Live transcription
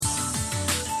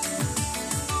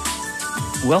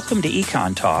Welcome to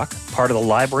EconTalk, part of the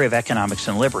Library of Economics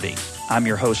and Liberty. I'm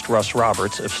your host, Russ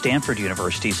Roberts of Stanford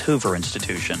University's Hoover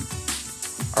Institution.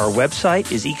 Our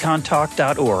website is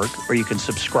econtalk.org, where you can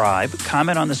subscribe,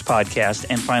 comment on this podcast,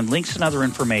 and find links and other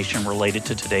information related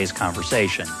to today's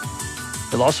conversation.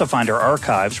 You'll also find our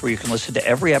archives, where you can listen to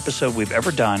every episode we've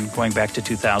ever done going back to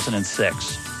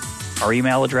 2006. Our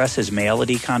email address is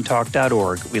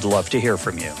mail@econtalk.org. We'd love to hear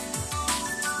from you.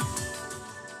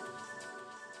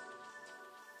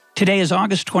 Today is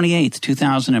August 28th,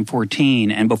 2014,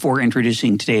 and before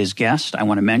introducing today's guest, I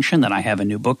want to mention that I have a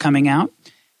new book coming out.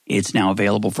 It's now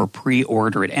available for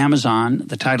pre-order at Amazon.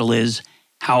 The title is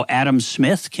How Adam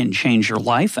Smith Can Change Your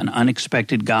Life, an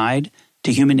Unexpected Guide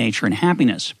to Human Nature and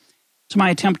Happiness. It's my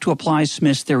attempt to apply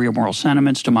Smith's theory of moral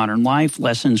sentiments to modern life,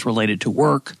 lessons related to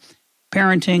work,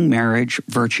 parenting, marriage,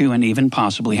 virtue, and even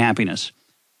possibly happiness.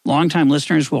 Longtime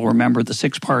listeners will remember the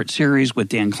 6-part series with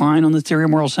Dan Klein on the theory of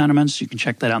moral sentiments. You can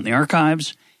check that out in the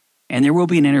archives. And there will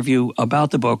be an interview about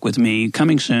the book with me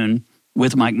coming soon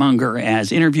with Mike Munger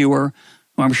as interviewer,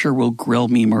 who I'm sure will grill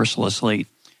me mercilessly.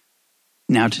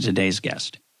 Now to today's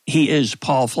guest. He is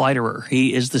Paul Pfleiderer.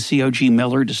 He is the C.O.G.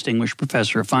 Miller Distinguished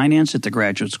Professor of Finance at the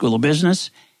Graduate School of Business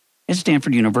at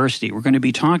Stanford University. We're going to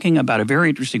be talking about a very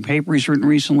interesting paper he's written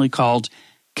recently called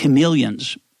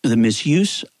Chameleons, the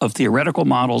Misuse of Theoretical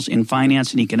Models in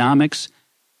Finance and Economics,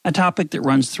 a topic that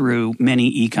runs through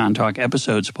many EconTalk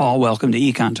episodes. Paul, welcome to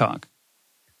EconTalk.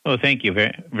 Oh, thank you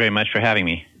very, very much for having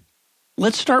me.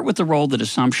 Let's start with the role that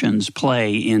assumptions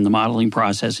play in the modeling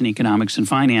process in economics and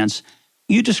finance.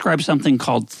 You described something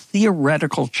called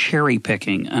theoretical cherry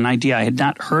picking, an idea I had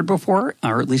not heard before,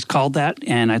 or at least called that,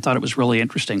 and I thought it was really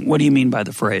interesting. What do you mean by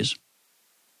the phrase?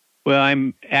 Well,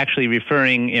 I'm actually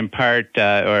referring in part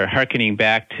or hearkening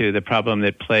back to the problem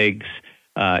that plagues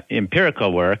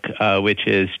empirical work, which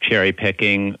is cherry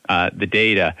picking the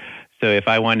data. So if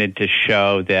I wanted to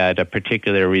show that a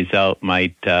particular result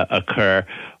might occur,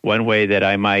 one way that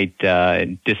I might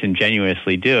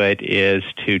disingenuously do it is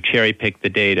to cherry pick the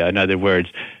data. In other words,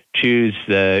 choose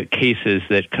the cases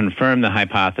that confirm the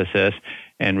hypothesis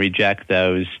and reject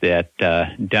those that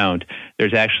don't.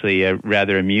 There's actually a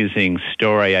rather amusing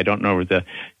story. I don't know the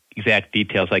exact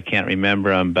details. I can't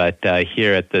remember them. But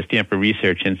here at the Stanford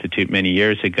Research Institute many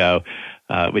years ago,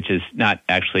 which is not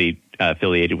actually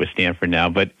affiliated with Stanford now,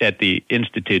 but at the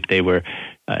Institute they were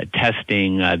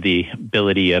testing the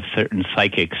ability of certain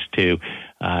psychics to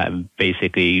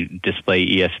basically display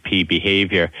ESP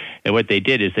behavior. And what they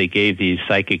did is they gave these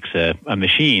psychics a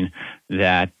machine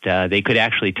that they could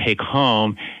actually take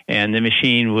home, and the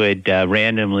machine would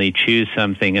randomly choose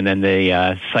something, and then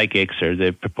the psychics or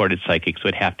the purported psychics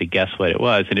would have to guess what it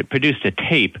was. And it produced a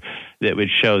tape that would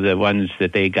show the ones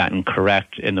that they had gotten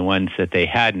correct and the ones that they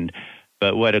hadn't.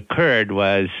 But what occurred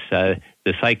was the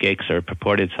psychics or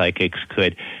purported psychics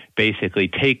could basically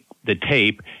take the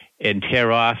tape and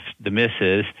tear off the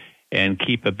misses and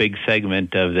keep a big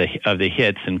segment of the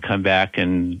hits and come back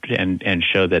and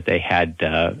show that they had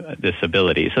this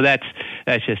ability. So that's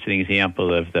just an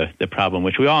example of the problem,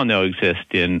 which we all know exists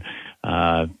in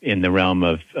the realm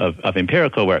of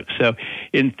empirical work. So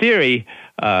in theory,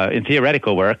 in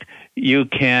theoretical work, you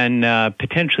can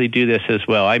potentially do this as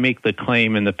well. I make the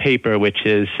claim in the paper, which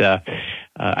is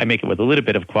I make it with a little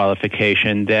bit of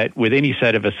qualification, that with any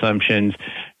set of assumptions,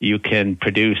 you can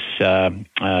produce a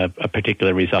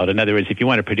particular result. In other words, if you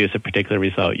want to produce a particular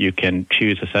result, you can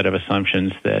choose a set of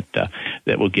assumptions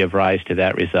that will give rise to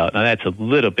that result. Now, that's a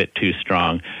little bit too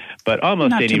strong, but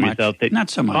almost any result that not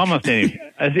so much. Almost any.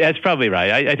 That's probably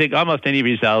right. I think almost any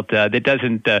result that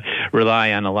doesn't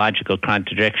rely on a logical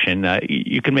contradiction,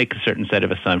 you can make a certain set of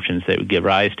assumptions that would give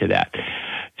rise to that.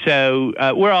 So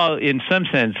we're all, in some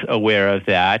sense, aware of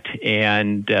that,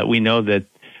 and we know that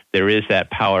there is that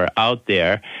power out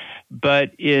there.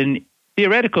 But in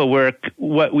theoretical work,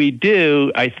 what we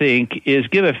do, I think, is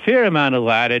give a fair amount of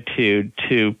latitude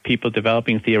to people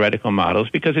developing theoretical models,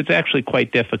 because it's actually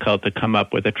quite difficult to come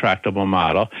up with a tractable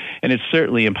model, and it's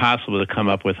certainly impossible to come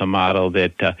up with a model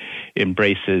that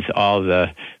embraces all the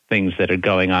things that are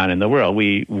going on in the world.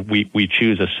 We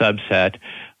choose a subset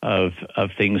of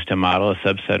things to model, a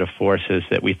subset of forces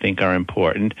that we think are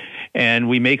important, and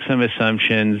we make some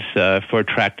assumptions for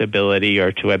tractability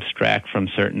or to abstract from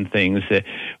certain things that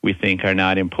we think are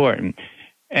not important.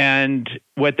 And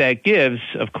what that gives,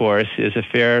 of course, is a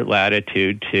fair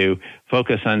latitude to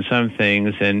focus on some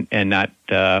things and not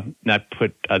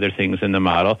put other things in the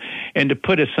model, and to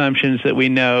put assumptions that we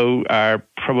know are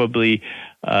probably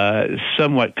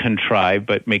somewhat contrived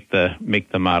but make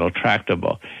the model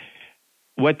tractable.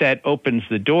 What that opens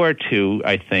the door to,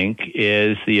 I think,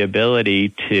 is the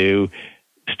ability to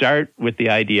start with the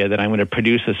idea that I'm going to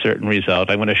produce a certain result.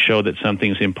 I want to show that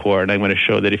something's important. I want to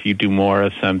show that if you do more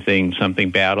of something,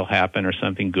 something bad will happen or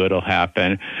something good will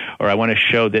happen. Or I want to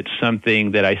show that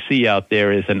something that I see out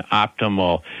there is an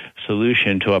optimal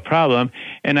solution to a problem.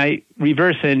 And I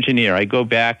reverse engineer. I go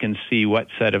back and see what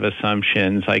set of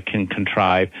assumptions I can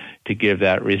contrive to give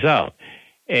that result.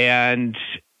 And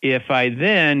if I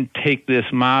then take this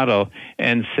model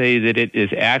and say that it is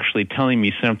actually telling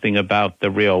me something about the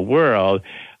real world,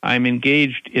 I'm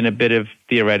engaged in a bit of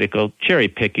theoretical cherry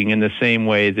picking in the same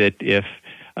way that if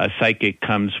a psychic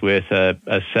comes with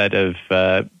a set of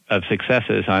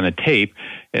successes on a tape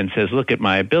and says, look at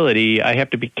my ability, I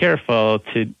have to be careful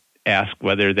to ask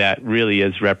whether that really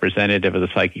is representative of the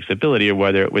psychic's ability or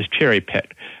whether it was cherry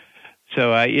picked.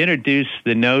 So I introduced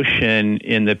the notion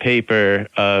in the paper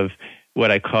of what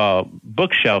I call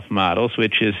bookshelf models,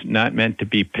 which is not meant to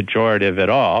be pejorative at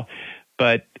all,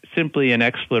 but simply an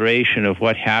exploration of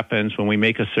what happens when we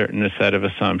make a certain set of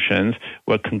assumptions,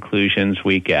 what conclusions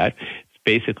we get. It's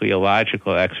basically a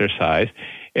logical exercise.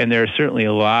 And there are certainly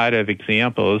a lot of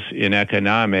examples in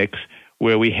economics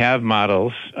where we have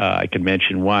models. I could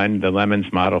mention one, the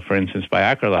Lemons model, for instance, by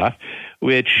Akerlof,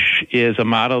 which is a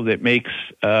model that makes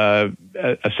a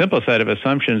simple set of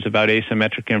assumptions about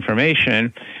asymmetric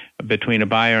information between a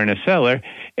buyer and a seller,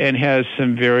 and has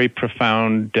some very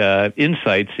profound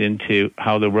insights into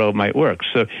how the world might work.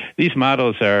 So these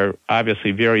models are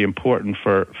obviously very important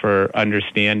for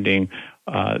understanding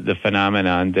the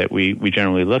phenomenon that we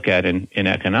generally look at in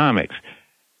economics.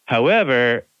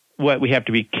 However, what we have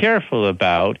to be careful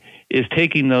about is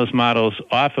taking those models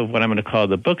off of what I'm going to call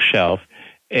the bookshelf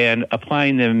and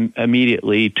applying them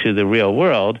immediately to the real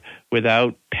world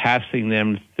without passing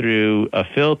them through a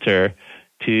filter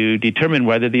to determine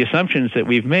whether the assumptions that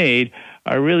we've made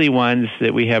are really ones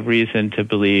that we have reason to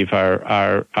believe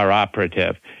are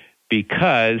operative.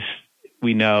 Because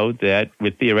we know that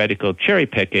with theoretical cherry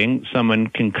picking, someone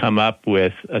can come up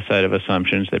with a set of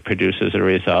assumptions that produces a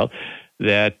result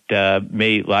that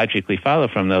may logically follow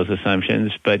from those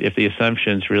assumptions, but if the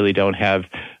assumptions really don't have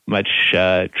much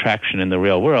traction in the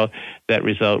real world, that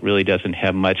result really doesn't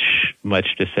have much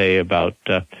to say about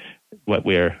what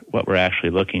we're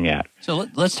actually looking at. So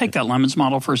let's take that Lemons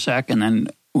model for a sec, and then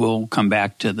we'll come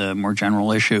back to the more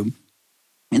general issue.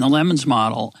 In the Lemons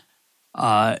model,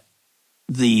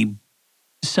 the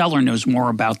seller knows more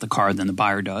about the car than the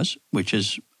buyer does, which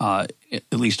is at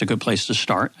least a good place to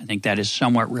start. I think that is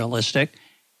somewhat realistic.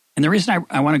 And the reason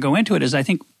I want to go into it is I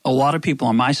think a lot of people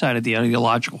on my side of the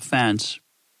ideological fence,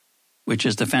 which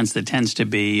is the fence that tends to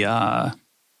be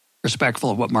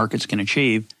respectful of what markets can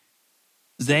achieve,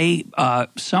 they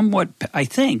somewhat, I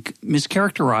think,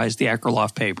 mischaracterized the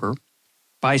Akerlof paper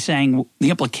by saying the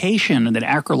implication that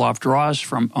Akerlof draws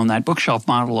from on that bookshelf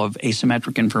model of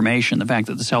asymmetric information, the fact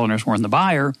that the seller knows more than the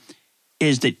buyer,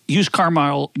 is that the used car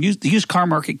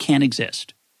market can't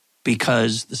exist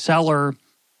because the seller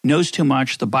knows too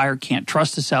much, the buyer can't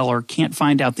trust the seller, can't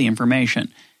find out the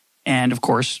information. And, of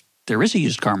course, there is a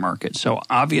used car market. So,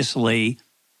 obviously,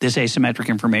 this asymmetric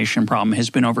information problem has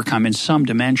been overcome in some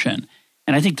dimension.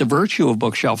 And I think the virtue of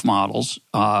bookshelf models,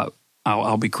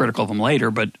 I'll be critical of them later,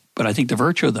 but I think the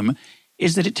virtue of them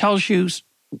is that it tells you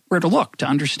where to look to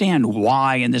understand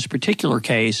why, in this particular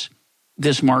case,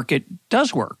 this market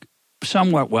does work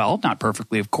somewhat well, not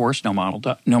perfectly, of course, no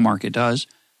market does,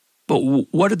 but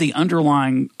what are the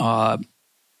underlying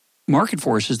market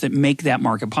forces that make that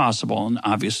market possible? And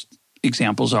obvious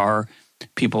examples are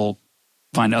people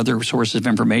find other sources of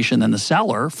information than the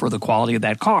seller for the quality of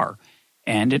that car,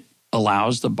 and it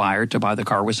allows the buyer to buy the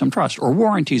car with some trust. Or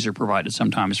warranties are provided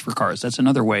sometimes for cars. That's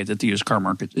another way that the used car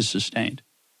market is sustained.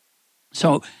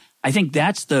 So I think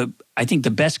that's the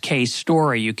best case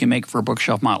story you can make for a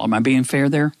bookshelf model. Am I being fair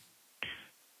there?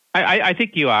 I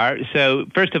think you are. So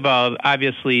first of all,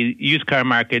 obviously used car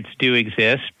markets do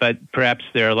exist, but perhaps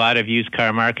there are a lot of used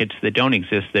car markets that don't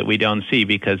exist that we don't see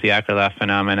because the Akerlof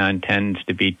phenomenon tends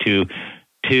to be too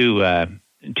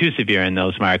severe in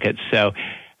those markets. So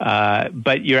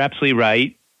but you're absolutely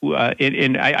right.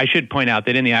 And I should point out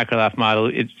that in the Akerlof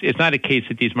model, it's not a case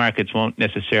that these markets won't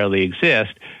necessarily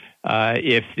exist.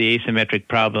 If the asymmetric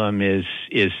problem is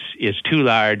too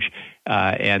large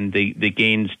and the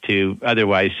gains to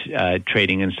otherwise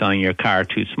trading and selling your car are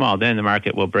too small, then the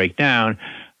market will break down.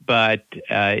 But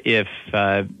if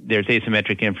there's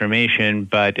asymmetric information,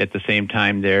 but at the same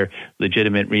time there are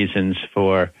legitimate reasons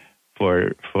for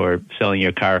selling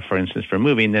your car, for instance, for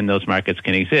moving, then those markets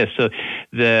can exist. So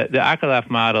the Akerlof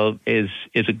model is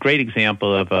a great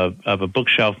example of a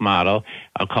bookshelf model,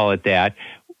 I'll call it that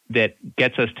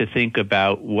gets us to think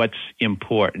about what's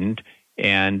important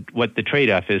and what the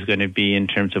trade-off is going to be in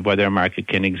terms of whether a market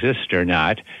can exist or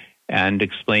not, and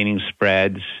explaining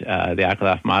spreads. The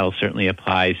Akerlof model certainly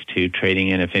applies to trading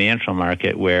in a financial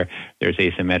market where there's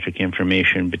asymmetric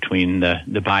information between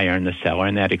the buyer and the seller,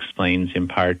 and that explains in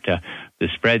part the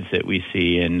spreads that we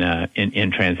see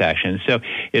in transactions. So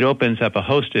it opens up a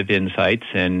host of insights,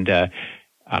 and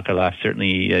Akerlof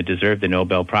certainly deserved the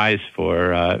Nobel Prize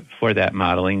for that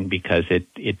modeling, because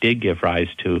it did give rise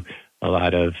to a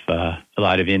lot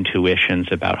of intuitions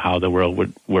about how the world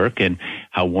would work and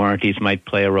how warranties might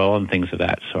play a role and things of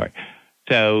that sort.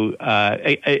 So,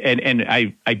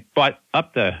 I brought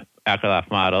up the Akerlof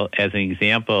model as an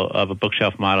example of a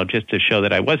bookshelf model just to show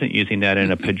that I wasn't using that in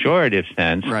a pejorative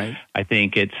sense. Right. I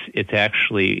think it's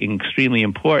actually extremely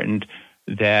important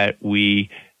that we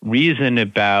reason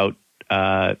about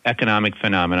economic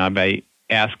phenomena by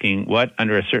asking what,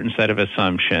 under a certain set of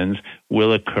assumptions,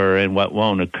 will occur and what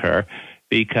won't occur,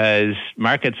 because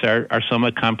markets are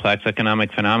somewhat complex,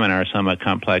 economic phenomena are somewhat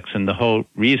complex, and the whole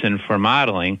reason for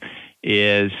modeling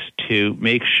is to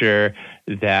make sure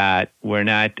that we're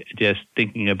not just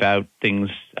thinking about things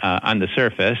on the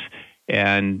surface,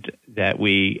 and that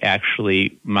we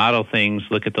actually model things,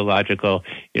 look at the logical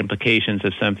implications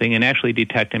of something, and actually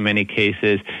detect in many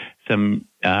cases some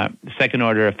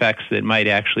second-order effects that might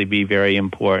actually be very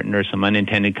important, or some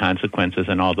unintended consequences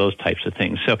and all those types of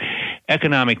things. So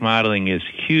economic modeling is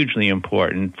hugely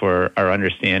important for our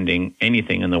understanding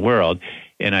anything in the world,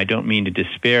 and I don't mean to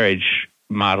disparage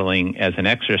modeling as an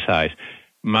exercise.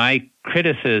 My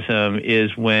criticism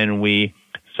is when we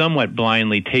somewhat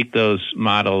blindly take those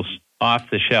models off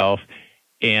the shelf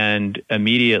and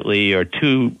immediately or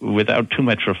without too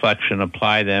much reflection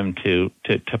apply them to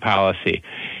policy.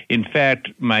 In fact,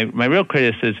 my real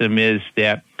criticism is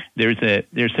that there's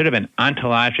sort of an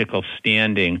ontological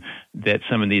standing that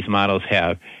some of these models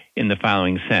have in the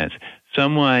following sense.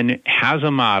 Someone has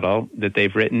a model that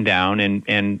they've written down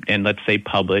and let's say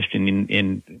published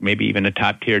in maybe even a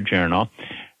top-tier journal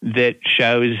that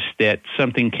shows that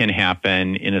something can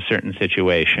happen in a certain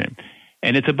situation.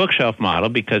 And it's a bookshelf model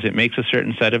because it makes a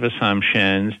certain set of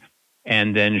assumptions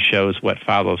and then shows what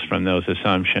follows from those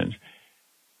assumptions.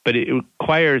 But it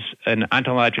requires an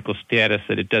ontological status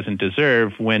that it doesn't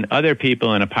deserve when other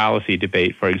people in a policy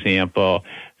debate, for example,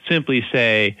 simply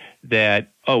say that,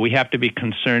 oh, we have to be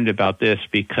concerned about this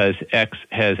because X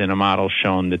has in a model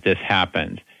shown that this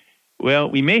happens.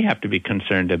 Well, we may have to be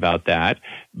concerned about that,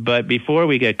 but before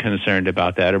we get concerned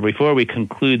about that, or before we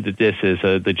conclude that this is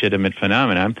a legitimate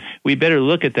phenomenon, we better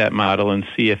look at that model and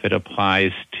see if it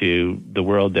applies to the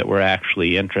world that we're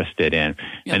actually interested in.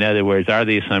 Yep. In other words, are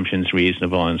the assumptions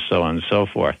reasonable, and so on and so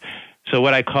forth. So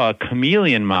what I call a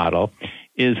chameleon model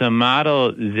is a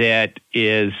model that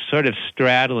is sort of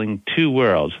straddling two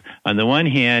worlds. On the one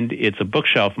hand, it's a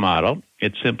bookshelf model.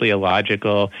 It's simply a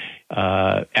logical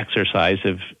exercise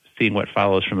of seeing what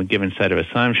follows from a given set of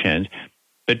assumptions.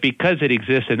 But because it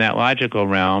exists in that logical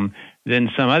realm,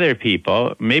 then some other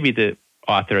people, maybe the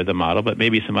author of the model, but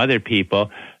maybe some other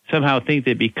people, somehow think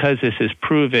that because this is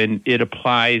proven, it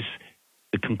applies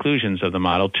the conclusions of the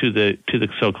model to the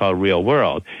so-called real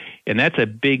world. And that's a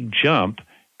big jump,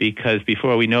 because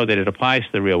before we know that it applies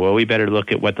to the real world, we better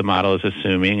look at what the model is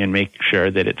assuming and make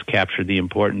sure that it's captured the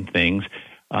important things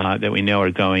that we know are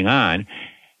going on.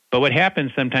 But what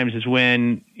happens sometimes is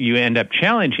when you end up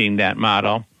challenging that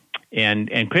model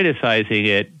and criticizing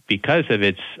it because of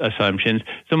its assumptions,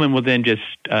 someone will then just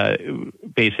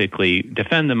basically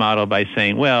defend the model by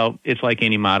saying, well, it's like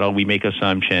any model, we make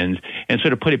assumptions, and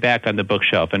sort of put it back on the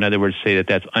bookshelf. In other words, say that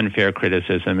that's unfair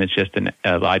criticism. It's just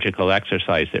a logical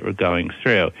exercise that we're going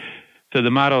through. So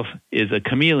the model is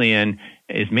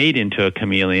made into a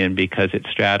chameleon because it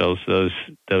straddles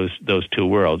those two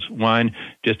worlds. One,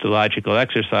 just a logical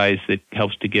exercise that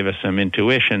helps to give us some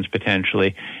intuitions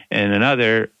potentially, and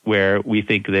another where we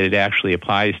think that it actually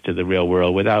applies to the real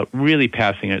world without really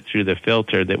passing it through the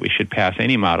filter that we should pass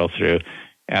any model through,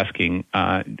 asking,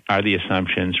 are the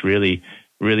assumptions really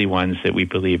ones that we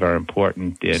believe are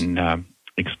important in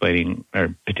explaining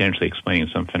or potentially explaining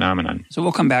some phenomenon. So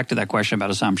we'll come back to that question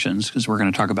about assumptions because we're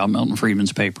going to talk about Milton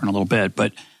Friedman's paper in a little bit.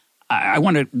 But I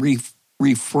want to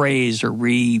rephrase or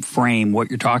reframe what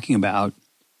you're talking about.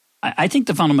 I think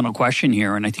the fundamental question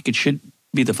here, and I think it should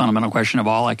be the fundamental question of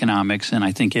all economics, and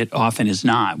I think it often is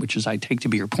not, which is I take to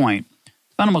be your point.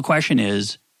 The fundamental question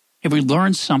is, have we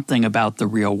learned something about the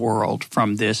real world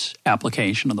from this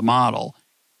application of the model?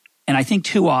 And I think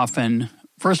too often,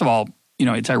 first of all,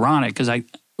 it's ironic because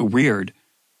weird.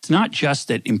 It's not just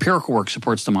that empirical work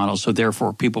supports the model, so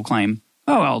therefore people claim,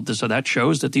 so that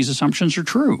shows that these assumptions are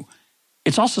true.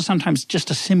 It's also sometimes just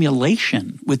a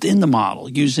simulation within the model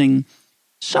using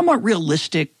somewhat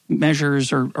realistic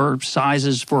measures or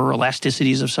sizes for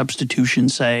elasticities of substitution,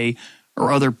 say,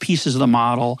 or other pieces of the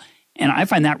model. And I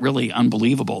find that really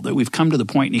unbelievable that we've come to the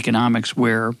point in economics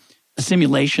where a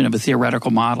simulation of a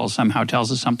theoretical model somehow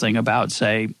tells us something about,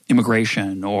 say,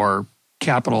 immigration or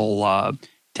capital,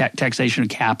 taxation of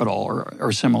capital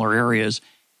or similar areas.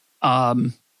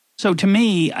 So to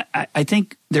me, I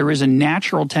think there is a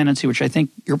natural tendency, which I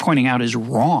think you're pointing out is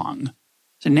wrong.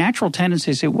 It's a natural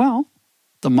tendency to say, well,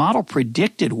 the model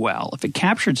predicted well. If it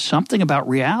captured something about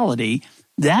reality,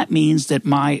 that means that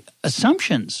my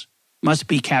assumptions must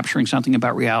be capturing something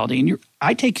about reality. And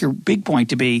I take your big point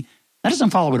to be that doesn't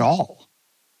follow at all.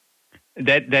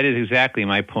 That is exactly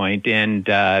my point. And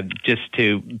just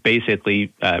to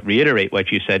basically reiterate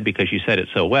what you said, because you said it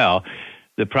so well,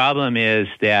 the problem is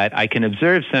that I can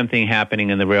observe something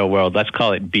happening in the real world. Let's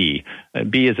call it B.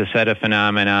 B is a set of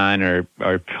phenomenon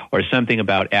or something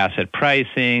about asset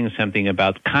pricing, something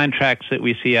about contracts that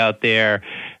we see out there,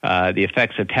 the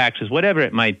effects of taxes, whatever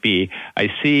it might be. I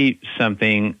see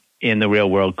something in the real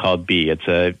world called B.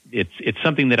 It's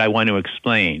something that I want to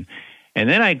explain. And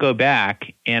then I go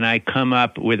back and I come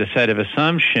up with a set of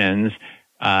assumptions,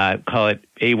 call it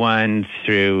A1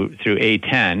 through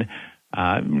A10.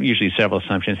 Usually several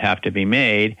assumptions have to be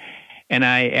made. And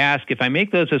I ask if I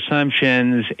make those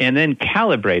assumptions and then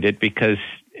calibrate it, because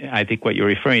I think what you're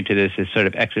referring to this is sort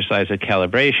of exercise of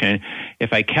calibration.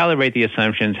 If I calibrate the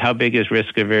assumptions, how big is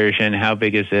risk aversion? How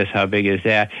big is this? How big is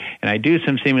that? And I do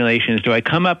some simulations. Do I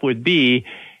come up with B?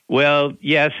 Well,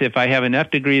 yes, if I have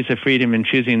enough degrees of freedom in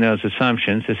choosing those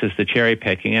assumptions, this is the cherry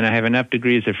picking, and I have enough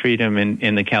degrees of freedom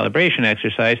in the calibration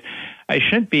exercise, I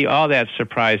shouldn't be all that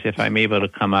surprised if I'm able to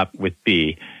come up with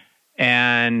B.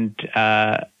 And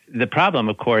the problem,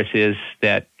 of course, is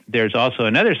that there's also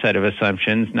another set of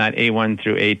assumptions, not A1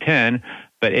 through A10,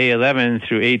 but A11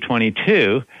 through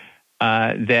A22,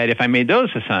 that if I made those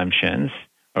assumptions,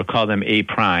 or call them A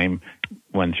prime,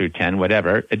 1 through 10,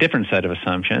 whatever, a different set of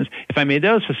assumptions. If I made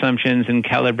those assumptions and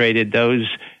calibrated those,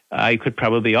 I could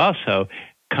probably also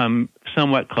come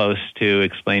somewhat close to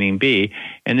explaining B,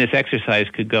 and this exercise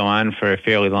could go on for a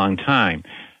fairly long time.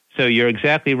 So you're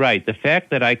exactly right. The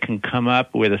fact that I can come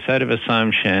up with a set of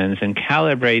assumptions and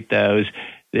calibrate those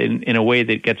in a way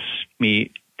that gets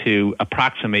me to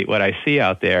approximate what I see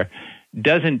out there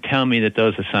doesn't tell me that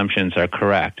those assumptions are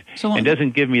correct. It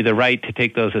doesn't give me the right to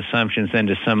take those assumptions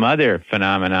into some other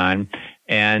phenomenon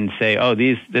and say, oh,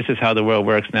 this is how the world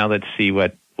works. Now let's see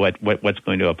what's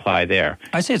going to apply there.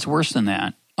 I say it's worse than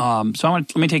that. So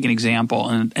let me take an example,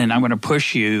 and I'm going to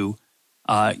push you.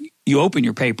 You open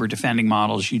your paper defending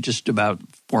models. You just about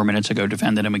 4 minutes ago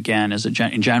defended them again.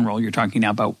 In general, you're talking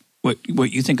now about what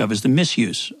you think of as the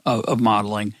misuse of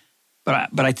modeling. But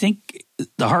I think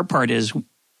the hard part is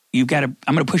I'm going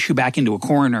to push you back into a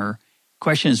corner.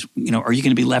 Question is, are you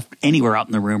going to be left anywhere out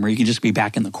in the room, or you can just be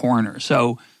back in the corner?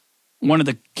 So one of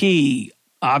the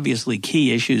obviously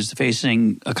key issues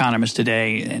facing economists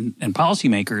today and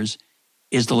policymakers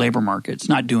is the labor market. It's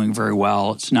not doing very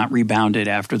well. It's not rebounded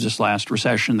after this last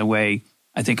recession the way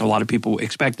I think a lot of people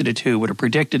expected it to, would have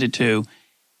predicted it to.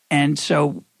 And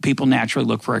so people naturally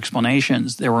look for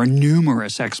explanations. There are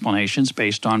numerous explanations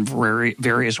based on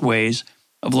various ways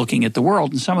of looking at the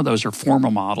world. And some of those are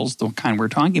formal models, the kind we're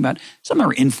talking about. Some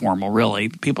are informal, really.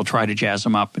 People try to jazz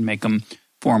them up and make them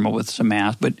formal with some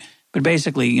math. But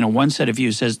basically, one set of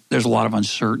views says there's a lot of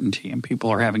uncertainty and people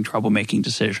are having trouble making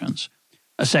decisions.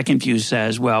 A second view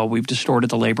says, well, we've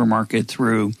distorted the labor market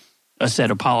through a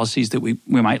set of policies that we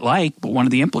might like. But one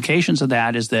of the implications of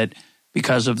that is that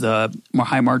because of the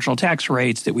high marginal tax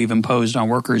rates that we've imposed on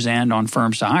workers and on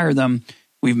firms to hire them,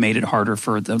 we've made it harder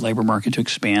for the labor market to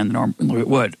expand than normally it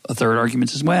would. A third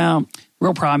argument is, well, the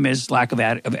real problem is lack of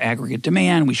aggregate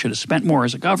demand. We should have spent more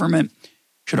as a government,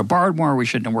 should have borrowed more, we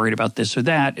shouldn't have worried about this or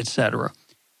that, et cetera.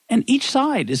 And each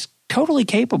side is totally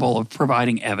capable of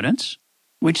providing evidence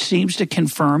which seems to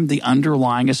confirm the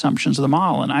underlying assumptions of the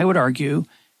model. And I would argue,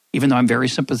 even though I'm very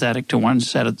sympathetic to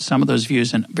some of those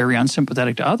views and very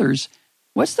unsympathetic to others,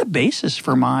 what's the basis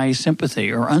for my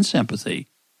sympathy or unsympathy?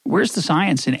 Where's the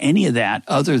science in any of that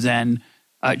other than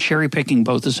cherry-picking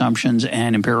both assumptions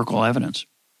and empirical evidence?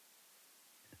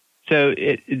 So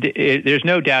there's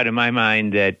no doubt in my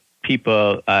mind that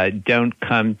people don't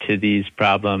come to these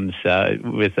problems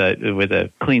with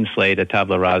a clean slate, a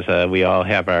tabula rasa. We all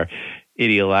have our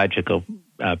ideological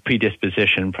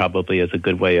predisposition, probably is a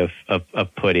good way of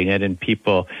putting it, and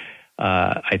people,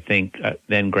 I think,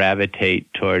 then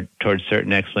gravitate toward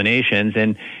certain explanations.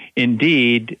 And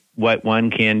indeed, what one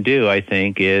can do, I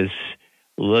think, is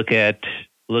look at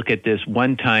this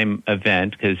one-time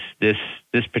event, because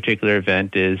this particular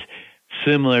event is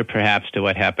similar perhaps to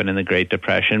what happened in the Great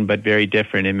Depression, but very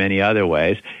different in many other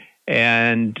ways,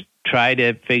 and try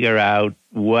to figure out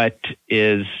what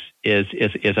is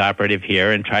operative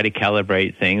here and try to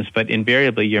calibrate things. But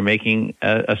invariably, you're making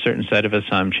a certain set of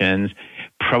assumptions,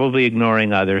 probably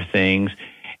ignoring other things.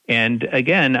 And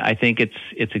again, I think it's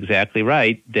exactly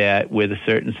right that with a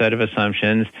certain set of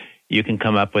assumptions, you can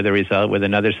come up with a result. With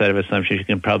another set of assumptions, you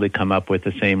can probably come up with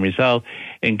the same result.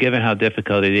 And given how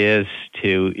difficult it is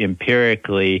to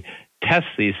empirically test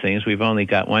these things, we've only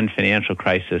got one financial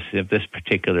crisis of this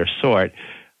particular sort.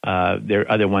 There are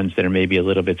other ones that are maybe a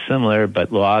little bit similar,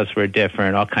 but laws were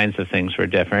different, all kinds of things were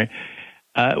different.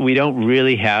 We don't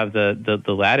really have the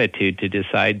latitude to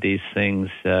decide these things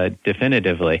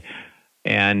definitively.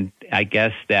 And I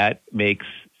guess that makes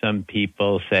some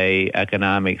people say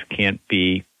economics can't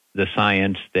be the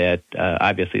science that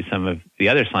obviously some of the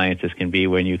other sciences can be,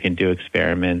 when you can do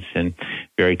experiments in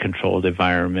very controlled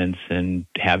environments and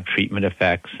have treatment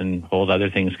effects and hold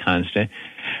other things constant.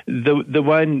 The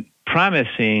one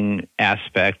promising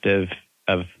aspect of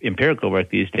empirical work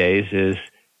these days is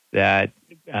that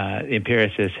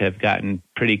empiricists have gotten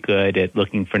pretty good at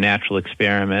looking for natural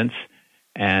experiments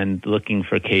and looking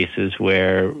for cases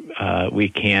where we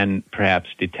can perhaps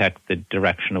detect the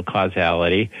directional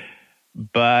causality.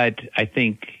 But I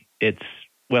think it's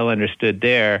well understood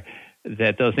there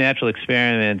that those natural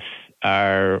experiments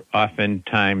are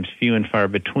oftentimes few and far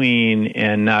between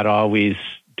and not always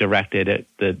directed at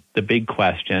the big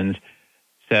questions.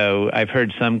 So I've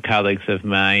heard some colleagues of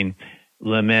mine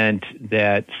lament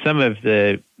that some of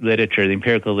the literature, the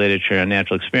empirical literature on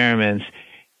natural experiments,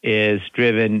 is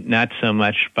driven not so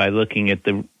much by looking at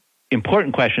the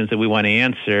important questions that we want to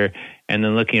answer and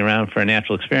then looking around for a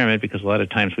natural experiment, because a lot of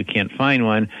times we can't find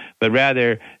one, but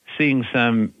rather seeing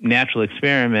some natural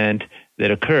experiment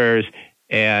that occurs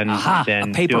and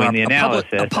then doing the analysis.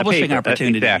 A publishing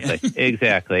opportunity.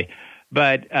 Exactly.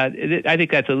 But I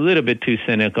think that's a little bit too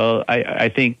cynical. I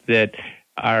think that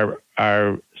our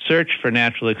search for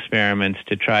natural experiments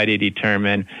to try to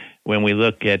determine, when we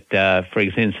look at, for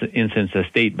instance, a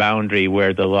state boundary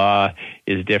where the law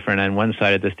is different on one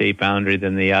side of the state boundary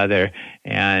than the other,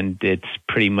 and it's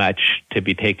pretty much to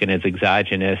be taken as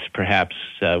exogenous, perhaps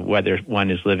whether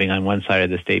one is living on one side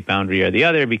of the state boundary or the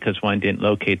other, because one didn't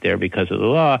locate there because of the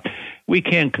law, we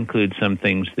can conclude some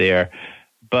things there.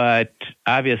 But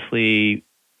obviously,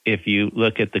 if you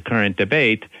look at the current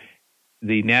debate,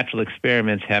 the natural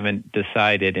experiments haven't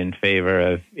decided in favor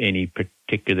of any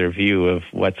particular view of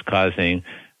what's causing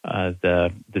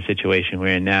the situation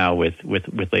we're in now, with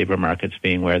labor markets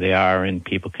being where they are, and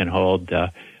people can hold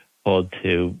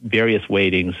to various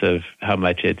weightings of how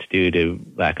much it's due to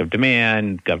lack of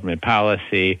demand, government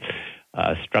policy,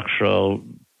 structural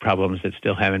problems that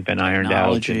still haven't been ironed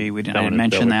out. Technology, we didn't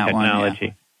mention that one.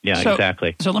 Yeah,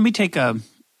 exactly. So let me take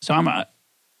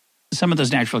some of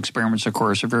those natural experiments, of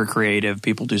course, are very creative.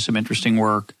 People do some interesting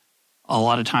work. A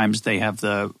lot of times they have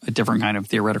a different kind of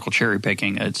theoretical cherry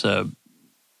picking. It's a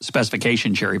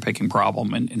specification cherry picking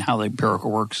problem and how the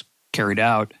empirical work's carried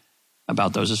out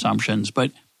about those assumptions.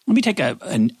 But let me take a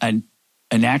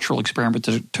natural experiment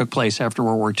that took place after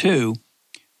World War II,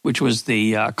 which was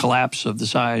the collapse of the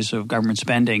size of government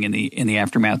spending in the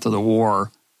aftermath of the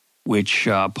war, which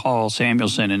Paul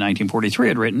Samuelson in 1943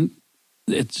 had written.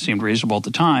 It seemed reasonable at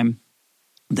the time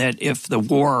that if the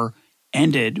war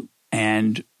ended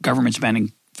and government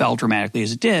spending fell dramatically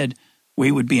as it did,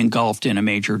 we would be engulfed in a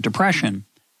major depression.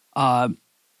 A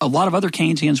lot of other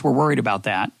Keynesians were worried about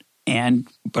that,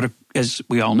 but as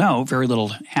we all know, very little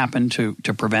happened to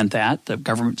prevent that. The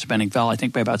government spending fell, I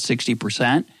think, by about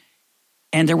 60%,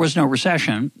 and there was no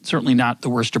recession, certainly not the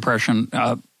worst depression.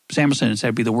 Samuelson had said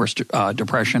it would be the worst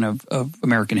depression of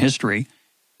American history.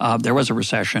 There was a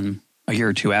recession a year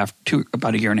or two after,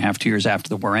 about a year and a half, 2 years after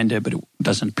the war ended, but it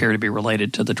doesn't appear to be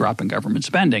related to the drop in government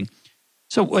spending.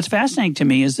 So what's fascinating to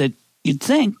me is that you'd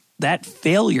think that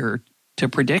failure to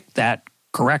predict that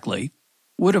correctly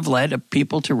would have led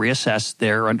people to reassess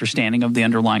their understanding of the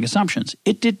underlying assumptions.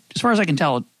 It did, as far as I can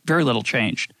tell, very little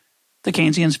changed. The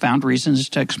Keynesians found reasons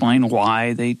to explain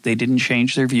why they didn't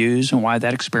change their views and why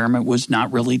that experiment was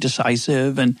not really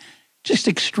decisive, and just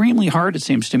extremely hard, it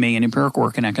seems to me, in empirical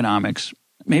work in economics,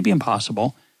 maybe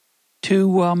impossible,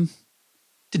 to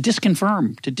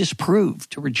disconfirm, to disprove,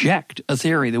 to reject a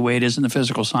theory the way it is in the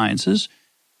physical sciences.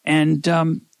 And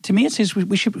to me, it seems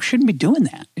we shouldn't be doing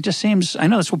that. It just seems, I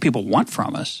know that's what people want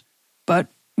from us, but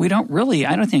we don't really,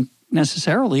 I don't think,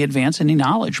 necessarily advance any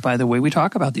knowledge by the way we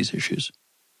talk about these issues.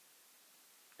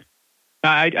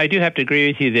 I do have to agree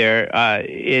with you there.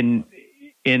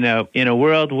 In a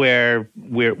world where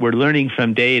we're learning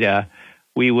from data,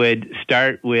 we would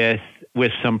start with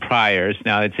with some priors.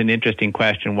 Now, it's an interesting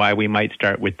question why we might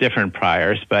start with different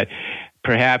priors, but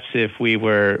perhaps if we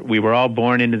were all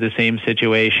born into the same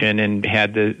situation and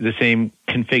had the same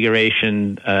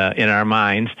configuration in our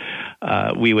minds,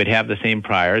 we would have the same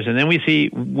priors. And then we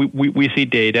see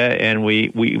data, and we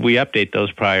update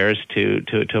those priors to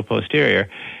a posterior.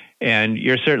 And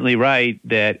you're certainly right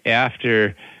that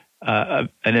after an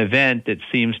event that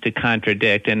seems to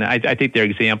contradict, and I think there are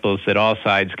examples that all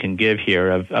sides can give here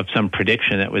of some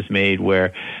prediction that was made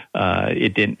where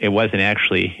it wasn't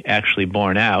actually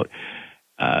borne out.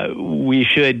 We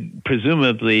should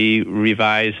presumably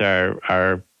revise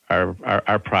our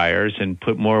priors and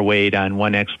put more weight on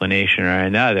one explanation or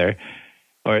another,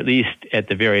 or at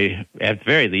the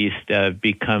very least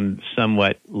become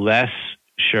somewhat less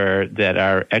sure that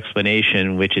our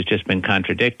explanation, which has just been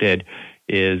contradicted,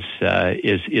 is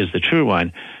the true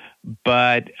one.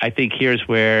 But I think here's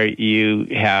where you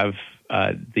have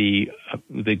the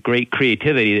great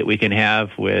creativity that we can have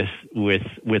with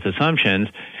assumptions.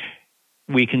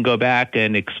 We can go back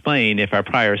and explain, if our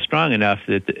prior is strong enough,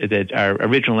 that our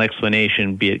original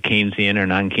explanation, be it Keynesian or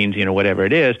non-Keynesian or whatever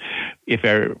it is, if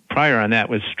our prior on that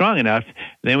was strong enough,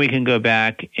 then we can go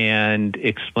back and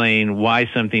explain why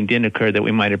something didn't occur that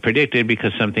we might have predicted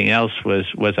because something else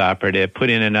was operative, put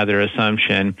in another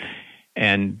assumption,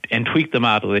 and tweak the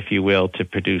model, if you will, to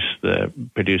produce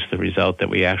the result that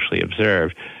we actually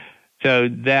observed. So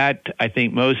that, I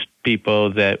think, most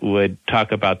people that would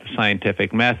talk about the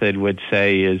scientific method would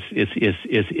say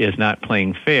is not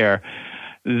playing fair.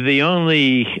 The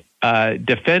only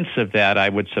defense of that, I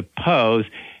would suppose,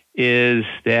 is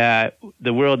that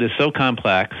the world is so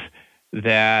complex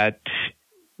that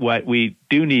what we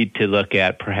do need to look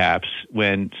at, perhaps,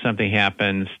 when something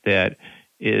happens that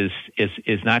is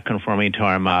not conforming to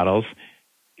our models,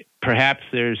 perhaps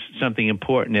there's something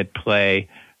important at play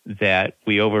that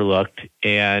we overlooked,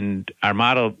 and our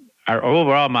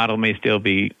overall model may still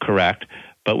be correct,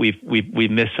 but we've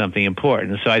missed something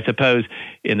important. So I suppose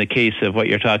in the case of what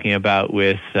you're talking about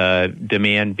with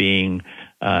demand being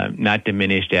not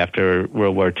diminished after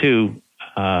World War II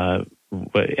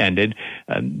ended,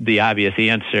 the obvious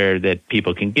answer that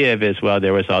people can give is, well,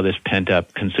 there was all this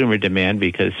pent-up consumer demand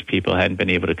because people hadn't been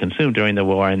able to consume during the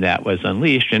war, and that was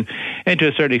unleashed. And to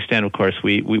a certain extent, of course,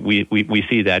 we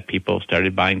see that people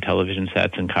started buying television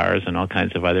sets and cars and all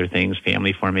kinds of other things.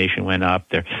 Family formation went up.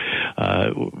 There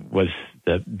was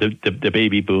the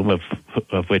baby boom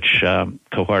of which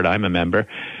cohort I'm a member.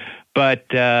 But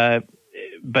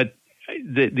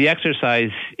the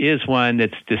exercise is one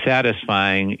that's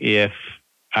dissatisfying if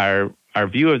our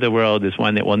view of the world is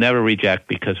one that we'll never reject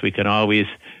because we can always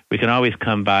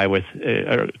come up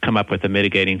with a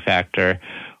mitigating factor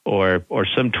or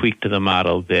some tweak to the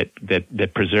model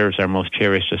that preserves our most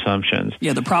cherished assumptions.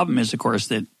 Yeah, the problem is, of course,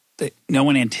 that no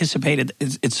one anticipated.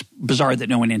 It's bizarre that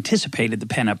no one anticipated the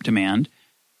pent-up demand.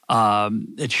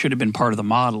 It should have been part of the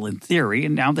model in theory,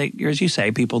 and now as you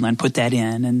say, people then put that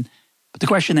in. But the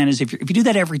question then is, if you do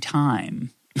that every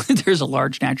time there's a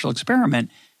large natural experiment,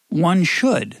 one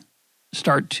should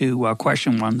start to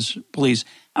question one's beliefs.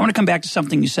 I want to come back to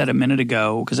something you said a minute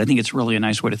ago because I think it's really a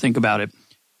nice way to think about it.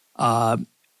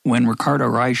 When Ricardo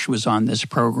Reich was on this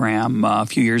program a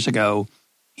few years ago,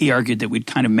 he argued that we'd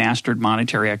kind of mastered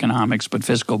monetary economics, but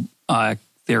fiscal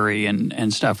theory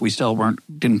and stuff we still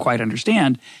didn't quite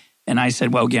understand. And I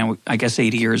said, well, again, I guess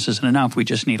 80 years isn't enough. We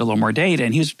just need a little more data.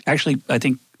 And he was actually, I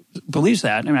think, believes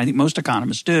that. I mean, I think most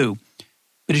economists do.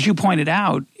 But as you pointed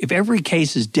out, if every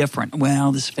case is different,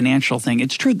 well, this financial thing,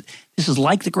 it's true. This is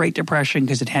like the Great Depression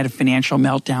because it had a financial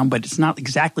meltdown, but it's not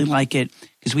exactly like it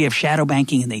because we have shadow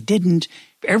banking and they didn't.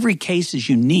 If every case is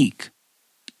unique,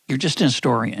 you're just an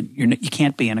historian. You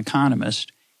can't be an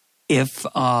economist. If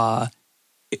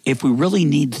we really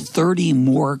need 30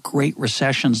 more great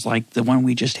recessions like the one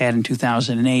we just had in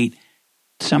 2008,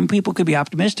 some people could be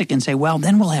optimistic and say, well,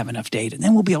 then we'll have enough data.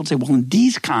 Then we'll be able to say, well, in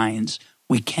these kinds,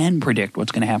 we can predict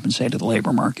what's going to happen, say, to the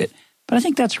labor market. But I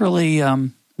think that's really,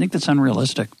 that's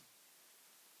unrealistic.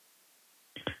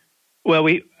 Well,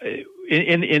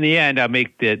 in the end, I'll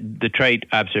make the trite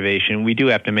observation. We do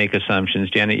have to make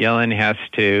assumptions. Janet Yellen has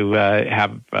to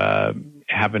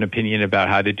have an opinion about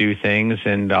how to do things,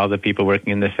 and all the people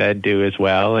working in the Fed do as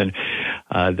well, and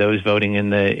those voting in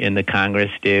the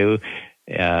Congress do.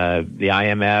 The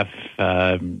IMF,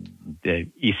 the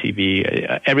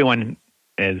ECB, everyone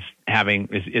is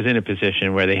in a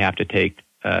position where they have to take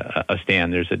a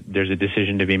stand. There's a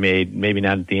decision to be made, maybe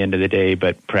not at the end of the day,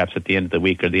 but perhaps at the end of the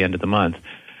week or the end of the month.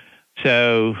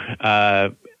 So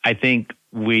I think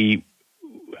my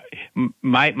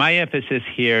emphasis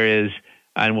here is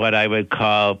on what I would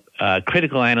call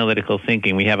critical analytical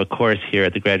thinking. We have a course here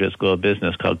at the Graduate School of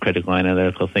Business called Critical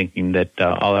Analytical Thinking that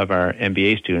all of our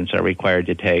MBA students are required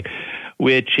to take,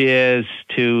 which is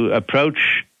to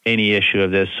approach any issue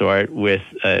of this sort with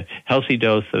a healthy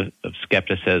dose of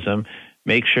skepticism,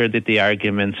 make sure that the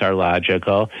arguments are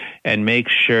logical, and make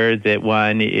sure that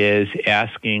one is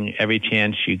asking every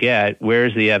chance you get,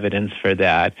 where's the evidence for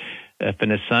that? If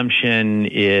an assumption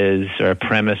is, or a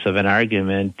premise of an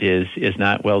argument is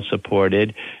not well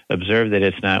supported, observe that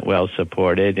it's not well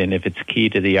supported, and if it's key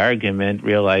to the argument,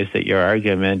 realize that your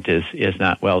argument is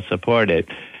not well supported.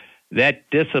 That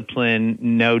discipline,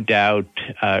 no doubt,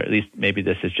 at least maybe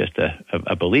this is just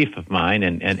a belief of mine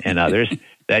and others,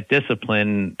 that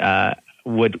discipline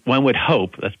one would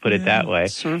hope, let's put it that way,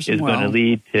 is going to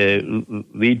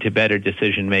lead to better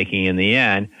decision making in the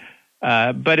end.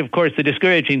 But of course, the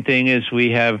discouraging thing is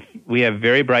we have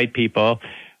very bright people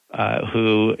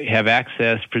who have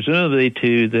access, presumably,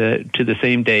 to the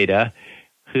same data,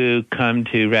 who come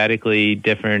to radically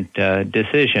different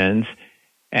decisions.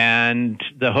 And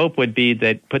the hope would be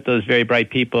that put those very bright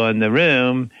people in the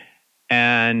room,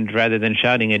 and rather than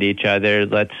shouting at each other,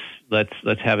 let's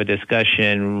have a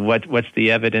discussion. What's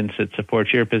the evidence that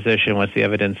supports your position? What's the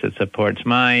evidence that supports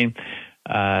mine?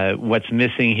 What's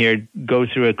missing here? Go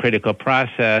through a critical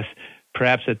process.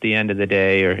 Perhaps at the end of the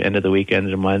day or end of the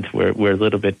weekend or month, we're a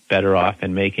little bit better off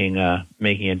in making a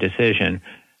decision.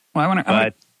 Well, I want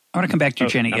to come back to your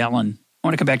Janet Yellen. I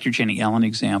want to come back to your Janet Yellen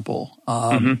example.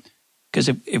 Because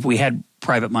if we had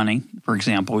private money, for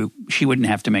example, she wouldn't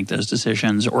have to make those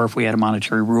decisions. Or if we had a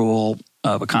monetary rule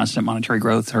of a constant monetary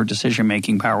growth, her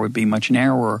decision-making power would be much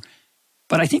narrower.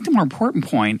 But I think the more important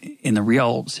point in the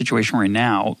real situation we're in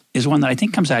now is one that I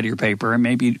think comes out of your paper, and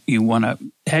maybe you want to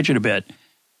hedge it a bit,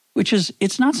 which is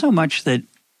it's not so much that,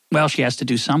 well, she has to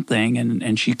do something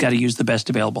and she's got to use the best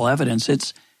available evidence.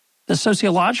 It's the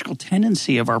sociological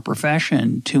tendency of our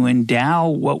profession to endow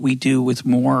what we do with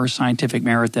more scientific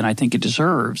merit than I think it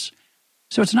deserves.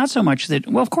 So it's not so much that,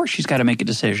 well, of course she's got to make a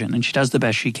decision and she does the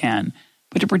best she can,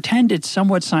 but to pretend it's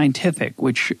somewhat scientific,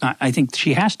 which I think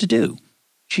she has to do,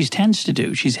 she tends to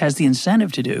do, she has the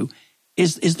incentive to do,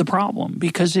 is the problem,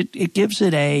 because it gives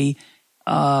it a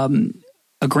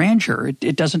grandeur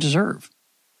it doesn't deserve.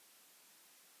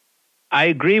 I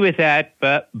agree with that,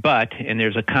 but, and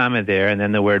there's a comma there, and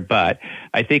then the word but.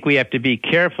 I think we have to be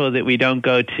careful that we don't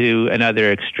go to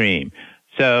another extreme.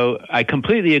 So I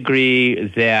completely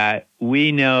agree that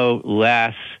we know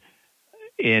less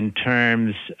in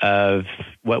terms of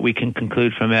what we can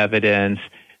conclude from evidence,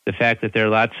 the fact that there are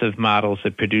lots of models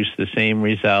that produce the same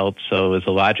results. So as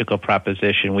a logical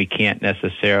proposition, we can't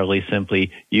necessarily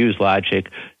simply use logic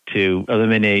to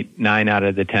eliminate 9 out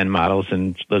of the 10 models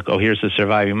and look, oh, here's the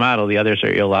surviving model. The others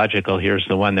are illogical. Here's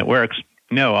the one that works.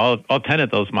 No, all 10 of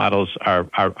those models are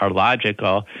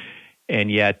logical,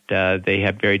 and yet they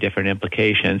have very different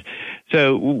implications.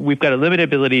 So we've got a limited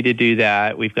ability to do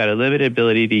that. We've got a limited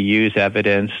ability to use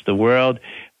evidence. The world,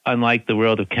 unlike the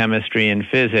world of chemistry and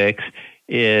physics,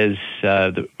 is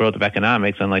the world of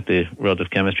economics, unlike the world of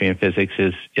chemistry and physics,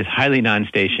 is highly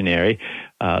non-stationary.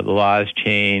 The laws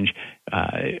change.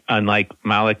 Unlike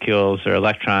molecules or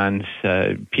electrons,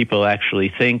 people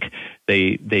actually think.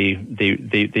 They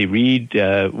read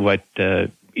what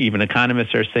even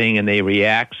economists are saying, and they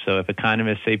react. So if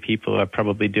economists say people are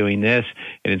probably doing this,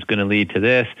 and it's going to lead to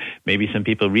this, maybe some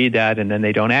people read that, and then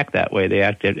they don't act that way. They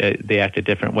act a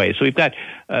different way. So we've got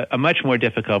a much more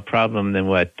difficult problem than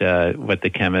what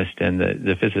the chemist and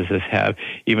the physicists have,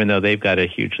 even though they've got a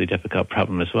hugely difficult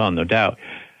problem as well, no doubt.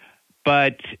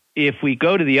 But if we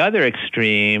go to the other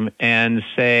extreme and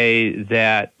say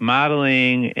that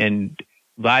modeling and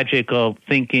logical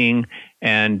thinking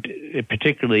and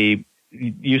particularly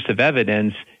use of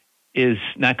evidence is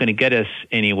not going to get us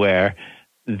anywhere,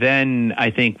 then I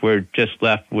think we're just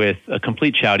left with a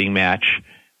complete shouting match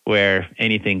where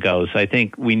anything goes. I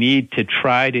think we need to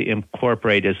try to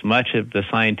incorporate as much of the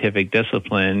scientific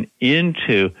discipline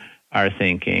into our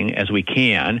thinking as we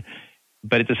can,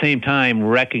 but at the same time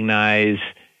recognize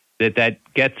that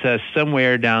gets us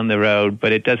somewhere down the road,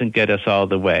 but it doesn't get us all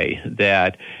the way,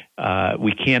 that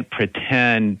we can't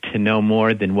pretend to know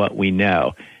more than what we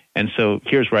know. And so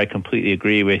here's where I completely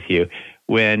agree with you.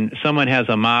 When someone has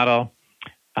a model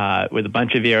with a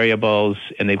bunch of variables,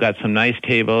 and they've got some nice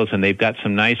tables, and they've got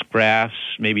some nice graphs,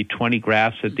 maybe 20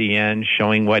 graphs at the end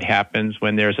showing what happens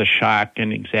when there's a shock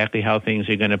and exactly how things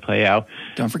are going to play out.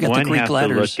 Don't forget the Greek letters.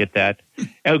 One has to look at that.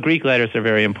 Oh, Greek letters are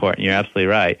very important. You're absolutely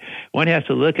right. One has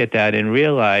to look at that and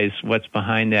realize what's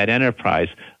behind that enterprise.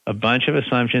 A bunch of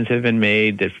assumptions have been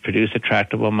made that produce a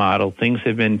tractable model. Things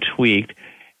have been tweaked.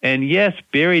 And yes,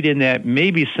 buried in that may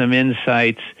be some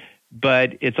insights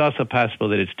but it's also possible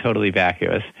that it's totally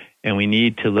vacuous, and we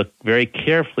need to look very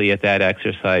carefully at that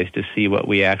exercise to see what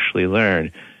we actually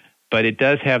learn. But it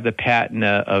does have the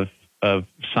patina of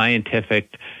scientific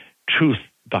truth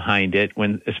behind it,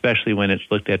 especially when it's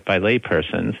looked at by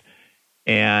laypersons,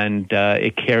 and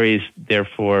it carries,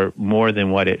 therefore, more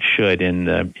than what it should in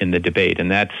the debate,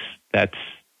 and that's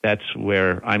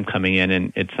where I'm coming in,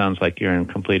 and it sounds like you're in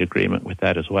complete agreement with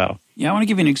that as well. Yeah, I want to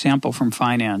give you an example from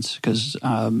finance because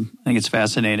I think it's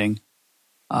fascinating.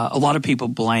 A lot of people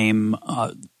blame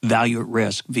value at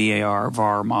risk,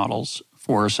 VAR models,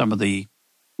 for some of the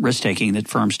risk-taking that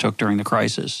firms took during the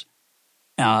crisis.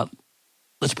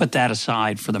 Let's put that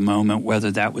aside for the moment,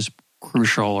 whether that was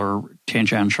crucial or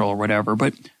tangential or whatever,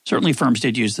 but certainly firms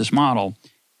did use this model.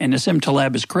 And Nassim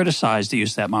Taleb has criticized the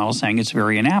use of that model, saying it's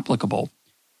very inapplicable.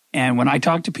 And when I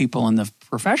talk to people in the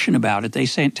profession about it, they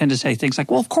tend to say things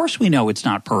like, well, of course we know it's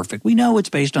not perfect. We know it's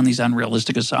based on these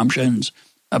unrealistic assumptions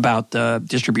about the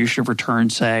distribution of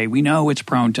returns, say. We know it's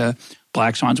prone to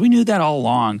black swans. We knew that all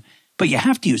along. But you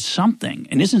have to use something.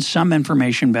 And isn't some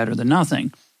information better than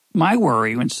nothing? My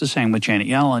worry, and it's the same with Janet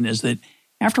Yellen, is that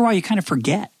after a while you kind of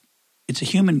forget. It's a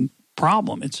human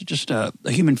problem. It's just a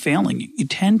human failing. You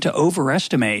tend to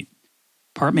overestimate,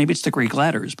 maybe it's the Greek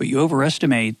letters, but you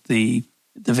overestimate the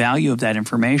value of that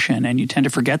information, and you tend to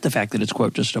forget the fact that it's,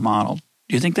 quote, just a model.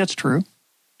 Do you think that's true?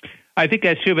 I think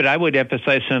that's true, but I would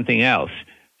emphasize something else.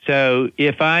 So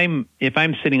if I'm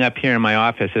sitting up here in my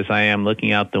office as I am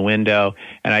looking out the window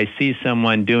and I see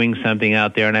someone doing something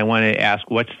out there and I want to ask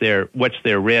what's their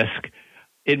risk,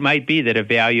 it might be that a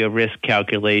value of risk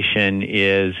calculation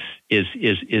is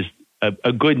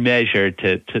a good measure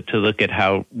to look at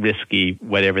how risky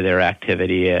whatever their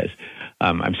activity is.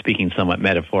 I'm speaking somewhat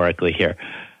metaphorically here.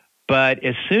 But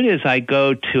as soon as I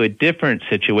go to a different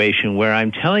situation where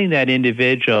I'm telling that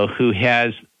individual who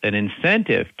has an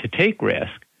incentive to take risk,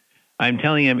 I'm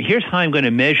telling him, here's how I'm going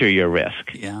to measure your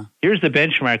risk. Yeah. Here's the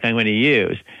benchmark I'm going to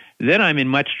use. Then I'm in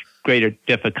much greater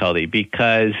difficulty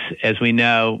because, as we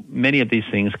know, many of these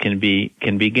things can be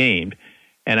gamed.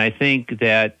 And I think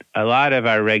that a lot of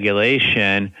our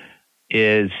regulation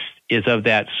is of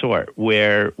that sort,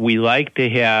 where we like to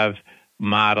have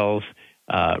models,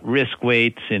 risk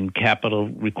weights and capital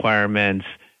requirements,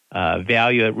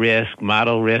 value at risk,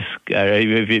 model risk,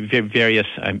 various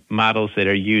models that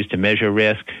are used to measure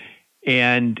risk.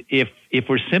 And if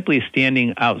we're simply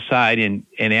standing outside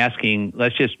and asking,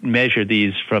 let's just measure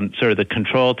these from sort of the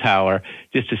control tower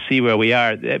just to see where we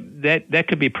are, that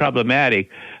could be problematic.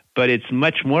 But it's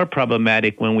much more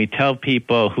problematic when we tell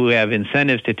people who have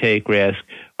incentives to take risk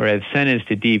or have incentives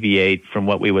to deviate from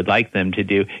what we would like them to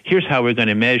do, here's how we're going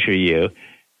to measure you.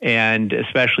 And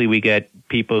especially we get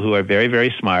people who are very,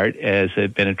 very smart, as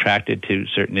have been attracted to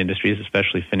certain industries,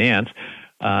 especially finance,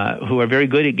 who are very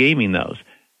good at gaming those.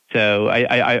 So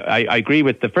I agree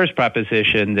with the first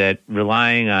proposition that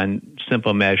relying on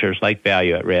simple measures like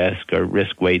value at risk or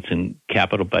risk weights and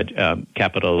capital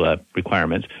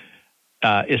requirements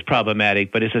is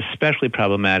problematic, but it's especially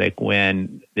problematic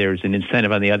when there's an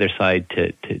incentive on the other side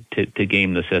to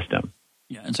game the system.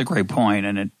 Yeah, it's a great point,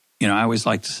 and I always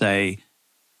like to say,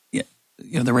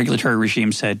 the regulatory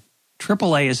regime said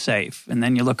AAA is safe, and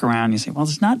then you look around and you say, well,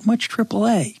 there's not much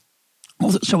AAA.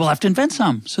 Well, so we'll have to invent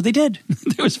some. So they did.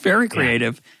 It was very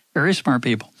creative, very smart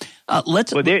people.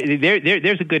 There's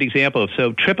a good example.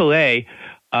 So AAA,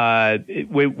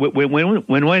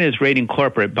 when one is rating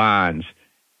corporate bonds,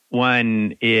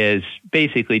 one is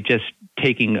basically just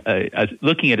looking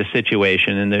at a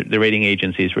situation, and the rating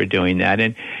agencies were doing that.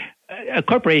 And a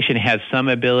corporation has some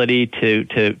ability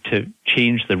to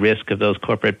change the risk of those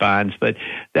corporate bonds, but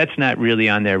that's not really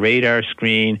on their radar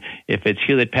screen. If it's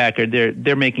Hewlett-Packard,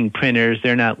 they're making printers.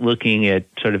 They're not looking at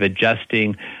sort of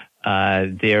adjusting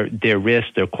their risk,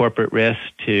 their corporate risk,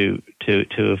 to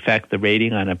affect the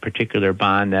rating on a particular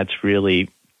bond. That's really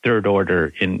third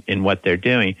order in what they're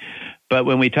doing. But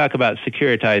when we talk about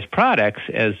securitized products,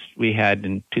 as we had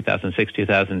in 2006,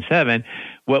 2007,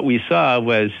 what we saw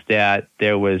was that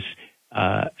there was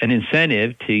an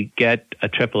incentive to get a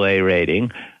AAA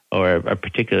rating or a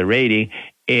particular rating,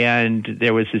 and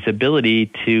there was this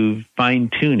ability to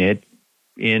fine-tune it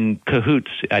in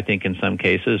cahoots, I think, in some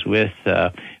cases, with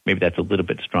maybe that's a little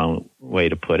bit strong way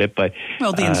to put it, but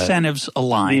the incentives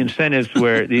aligned. The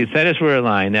incentives were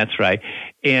aligned. That's right,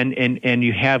 and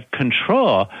you have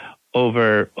control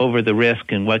over the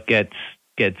risk and what gets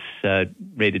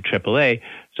rated AAA.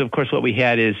 So, of course, what we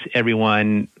had is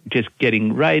everyone just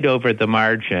getting right over the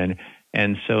margin.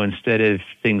 And so instead of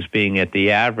things being at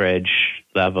the average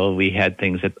level, we had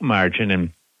things at the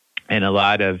margin. and a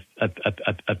lot of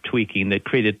tweaking that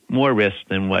created more risk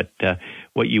than what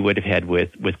you would have had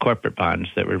with corporate bonds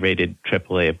that were rated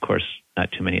AAA. Of course,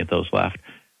 not too many of those left.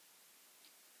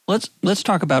 Let's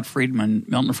talk about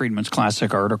Milton Friedman's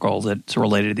classic article that's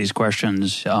related to these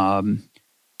questions,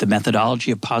 The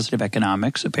Methodology of Positive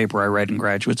Economics, a paper I read in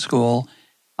graduate school,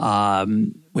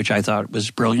 which I thought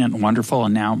was brilliant and wonderful,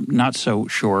 and now not so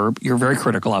sure. You're very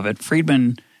critical of it.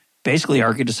 Friedman basically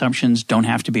argued assumptions don't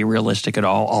have to be realistic at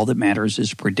all. All that matters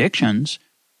is predictions.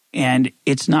 And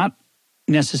it's not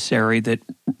necessary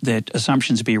that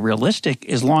assumptions be realistic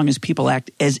as long as people act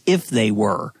as if they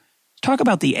were. Talk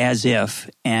about the as if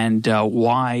and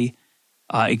why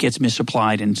it gets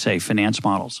misapplied in, say, finance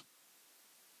models.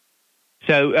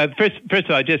 So first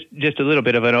of all, just a little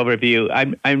bit of an overview.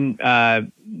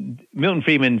 Milton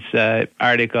Friedman's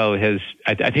article has,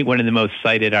 I think, one of the most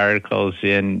cited articles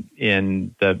in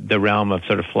the realm of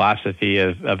sort of philosophy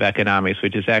of economics,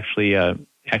 which is actually a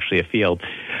field.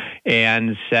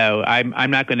 And so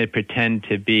I'm not going to pretend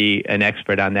to be an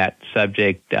expert on that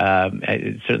subject.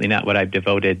 It's certainly not what I've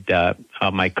devoted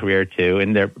my career to.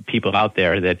 And there are people out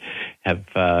there that have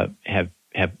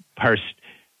parsed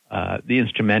the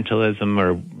instrumentalism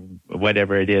or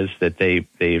whatever it is that they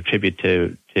attribute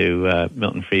to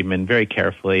Milton Friedman very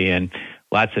carefully, and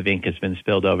lots of ink has been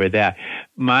spilled over that.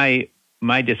 My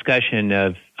discussion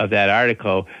of that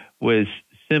article was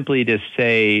simply to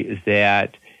say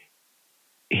that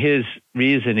his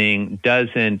reasoning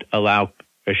doesn't allow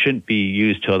or shouldn't be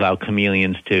used to allow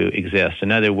chameleons to exist. In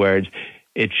other words,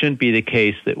 it shouldn't be the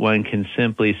case that one can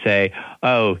simply say,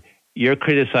 oh, you're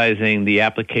criticizing the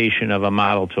application of a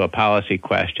model to a policy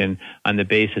question on the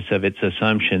basis of its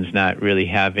assumptions not really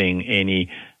having any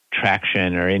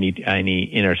traction or any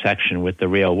intersection with the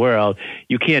real world.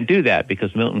 You can't do that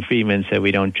because Milton Friedman said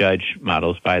we don't judge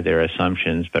models by their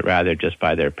assumptions, but rather just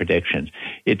by their predictions.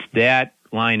 It's that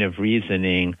line of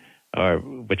reasoning, or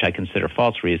which I consider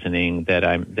false reasoning, that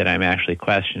I'm actually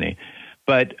questioning.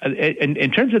 But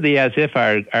in terms of the as-if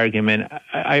argument,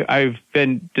 I've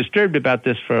been disturbed about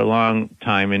this for a long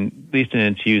time, and at least in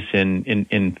its use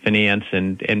in finance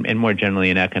and more generally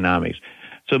in economics.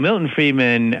 So Milton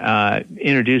Friedman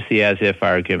introduced the as-if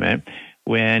argument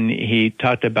when he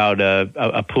talked about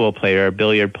a pool player, a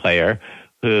billiard player,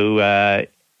 who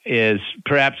is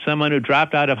perhaps someone who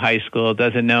dropped out of high school,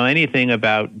 doesn't know anything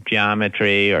about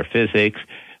geometry or physics,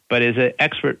 but is an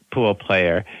expert pool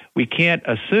player. We can't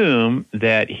assume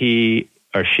that he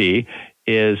or she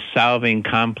is solving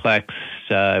complex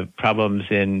problems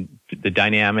in the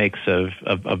dynamics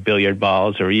of billiard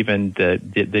balls or even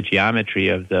the geometry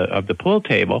of the pool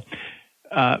table.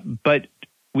 But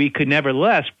we could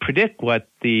nevertheless predict what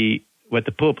the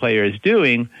pool player is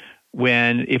doing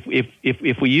when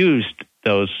if we used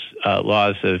those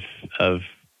laws of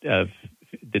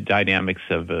the dynamics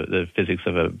of the physics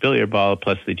of a billiard ball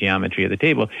plus the geometry of the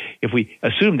table. If we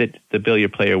assume that the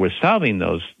billiard player was solving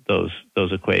those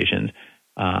equations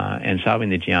and solving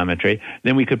the geometry,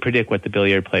 then we could predict what the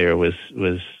billiard player was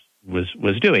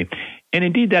doing. And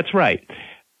indeed, that's right.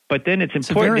 But then it's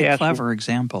important to ask. It's a very clever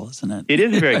example, isn't it? It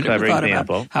is a very clever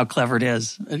example. About how clever it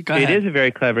is. Go ahead. It is a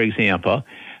very clever example.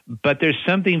 But there's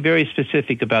something very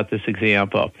specific about this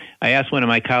example. I asked one of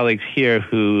my colleagues here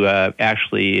who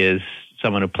actually is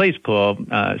someone who plays pool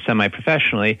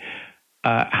semi-professionally,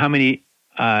 how many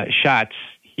shots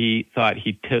he thought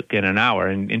he took in an hour,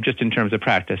 and just in terms of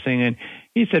practicing. And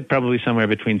he said probably somewhere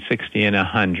between 60 and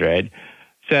 100.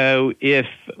 So if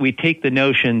we take the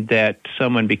notion that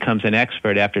someone becomes an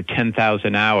expert after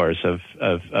 10,000 hours of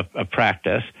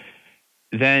practice,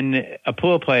 then a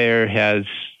pool player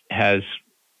has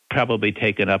probably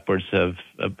taken upwards of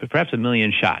perhaps 1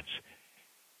 million shots.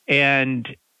 And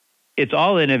it's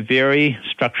all in a very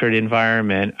structured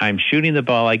environment. I'm shooting the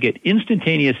ball. I get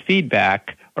instantaneous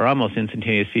feedback, or almost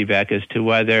instantaneous feedback, as to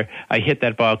whether I hit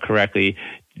that ball correctly.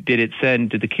 Did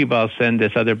the cue ball send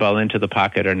this other ball into the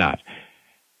pocket or not?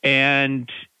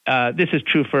 And this is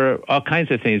true for all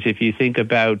kinds of things. If you think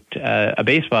about a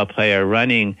baseball player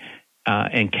running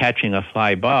and catching a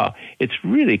fly ball, it's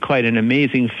really quite an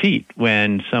amazing feat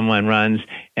when someone runs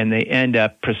and they end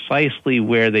up precisely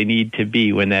where they need to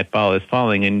be when that ball is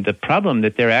falling. And the problem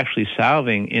that they're actually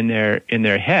solving in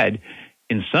their head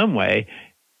in some way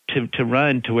to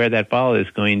run to where that ball is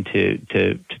going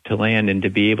to land and to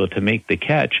be able to make the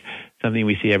catch, something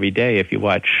we see every day if you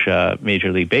watch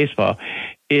Major League Baseball,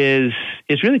 is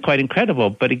really quite incredible.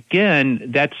 But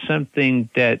again, that's something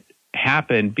that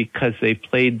happened because they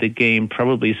played the game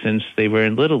probably since they were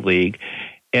in Little League,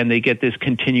 and they get this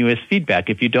continuous feedback.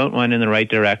 If you don't run in the right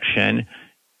direction,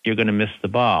 you're going to miss the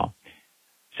ball.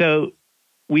 So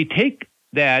we take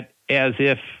that as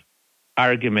if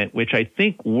argument, which I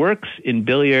think works in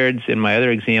billiards, in my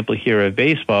other example here of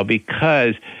baseball,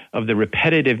 because of the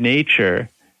repetitive nature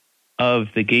of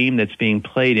the game that's being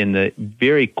played and the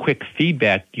very quick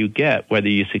feedback you get, whether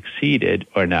you succeeded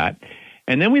or not.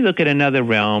 And then we look at another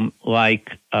realm, like,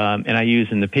 and I use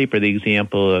in the paper the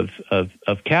example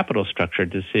of capital structure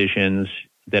decisions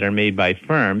that are made by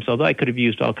firms, although I could have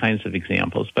used all kinds of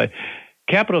examples. But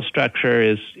capital structure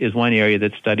is one area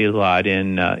that's studied a lot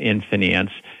in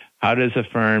finance. How does a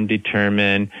firm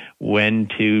determine when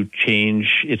to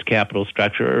change its capital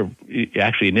structure? Or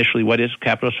actually, initially, what its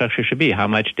capital structure should be? How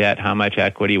much debt, how much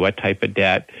equity, what type of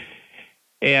debt?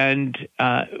 And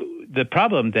the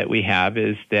problem that we have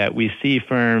is that we see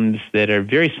firms that are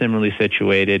very similarly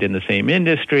situated in the same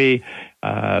industry,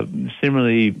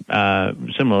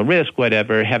 similar risk,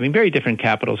 whatever, having very different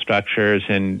capital structures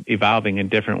and evolving in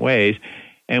different ways.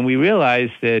 And we realize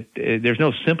that there's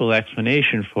no simple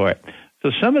explanation for it. So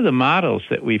some of the models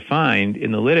that we find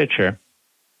in the literature,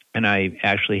 and I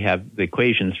actually have the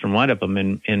equations from one of them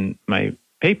in my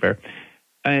paper,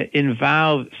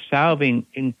 involve solving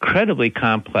incredibly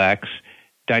complex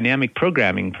dynamic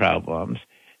programming problems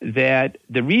that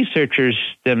the researchers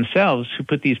themselves who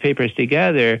put these papers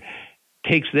together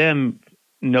takes them,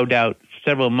 no doubt,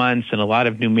 several months and a lot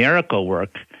of numerical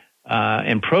work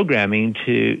and programming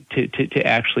to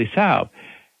actually solve.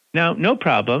 Now, no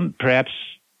problem, perhaps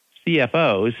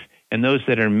CFOs and those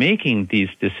that are making these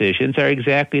decisions are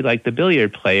exactly like the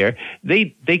billiard player.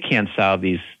 They can't solve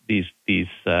these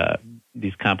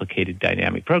complicated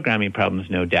dynamic programming problems,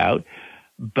 no doubt,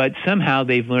 but somehow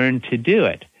they've learned to do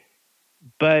it.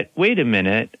 But wait a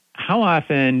minute, how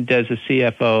often does a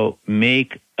CFO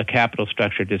make a capital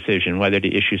structure decision, whether to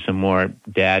issue some more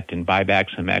debt and buy back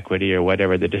some equity or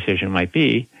whatever the decision might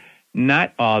be?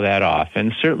 Not all that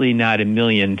often, certainly not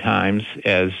 1,000,000 times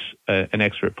as an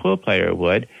expert pool player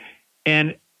would.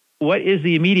 And what is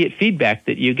the immediate feedback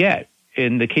that you get?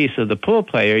 In the case of the pool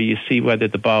player, you see whether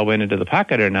the ball went into the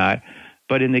pocket or not.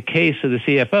 But in the case of the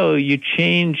CFO, you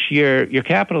change your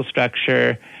capital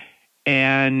structure,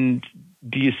 and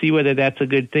do you see whether that's a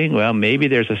good thing? Well, maybe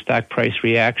there's a stock price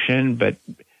reaction, but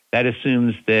that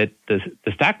assumes that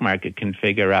the stock market can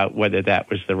figure out whether that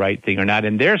was the right thing or not,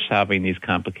 and they're solving these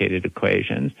complicated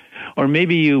equations. Or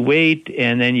maybe you wait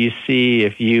and then you see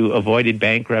if you avoided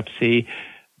bankruptcy,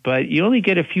 but you only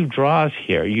get a few draws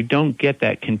here. You don't get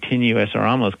that continuous or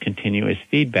almost continuous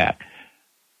feedback.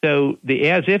 So the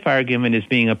as-if argument is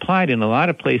being applied in a lot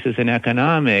of places in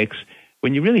economics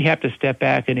when you really have to step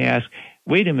back and ask,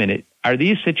 wait a minute, are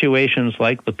these situations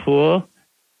like the pool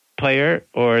player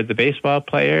or the baseball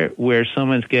player where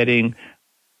someone's getting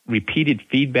repeated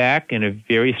feedback in a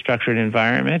very structured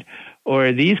environment? Or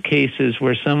are these cases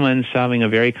where someone's solving a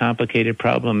very complicated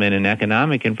problem in an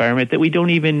economic environment that we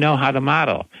don't even know how to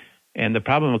model? And the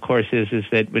problem, of course, is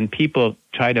that when people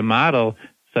try to model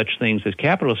such things as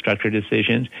capital structure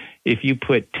decisions, if you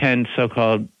put 10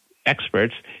 so-called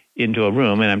experts into a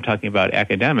room, and I'm talking about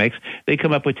academics, they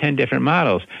come up with 10 different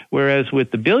models. Whereas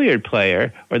with the billiard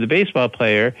player or the baseball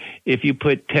player, if you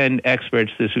put 10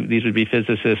 experts, these would be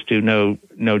physicists who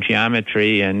know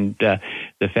geometry and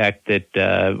the fact that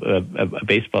a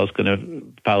baseball is going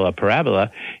to follow a parabola.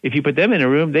 If you put them in a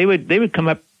room, they would come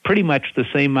up pretty much the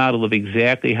same model of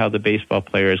exactly how the baseball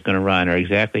player is going to run or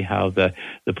exactly how the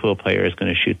pool player is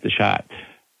going to shoot the shot.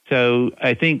 So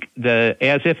I think the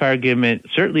as-if argument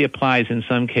certainly applies in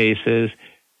some cases,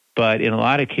 but in a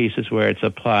lot of cases where it's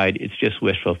applied, it's just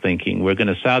wishful thinking. We're going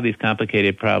to solve these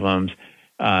complicated problems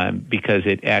because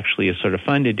it actually is sort of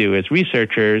fun to do as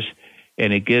researchers,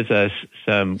 and it gives us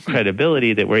some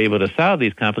credibility that we're able to solve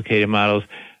these complicated models.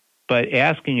 But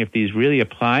asking if these really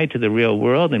apply to the real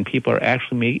world and people are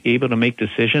actually able to make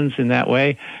decisions in that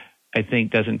way, I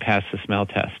think doesn't pass the smell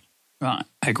test. Well,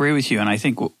 I agree with you, and I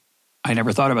think I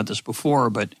never thought about this before,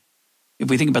 but if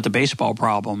we think about the baseball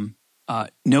problem,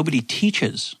 nobody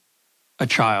teaches a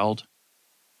child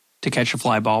to catch a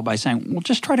fly ball by saying, well,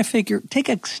 just try to take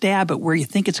a stab at where you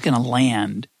think it's going to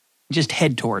land, just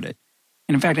head toward it.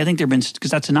 And in fact, I think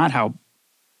because that's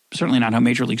certainly not how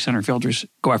Major League center fielders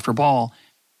go after a ball.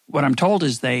 What I'm told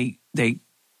is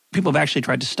people have actually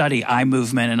tried to study eye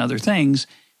movement and other things,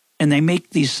 and they make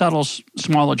these subtle,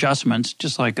 small adjustments,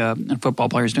 just like a football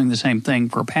player is doing the same thing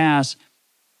for a pass.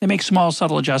 They make small,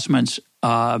 subtle adjustments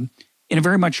in a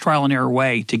very much trial and error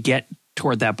way to get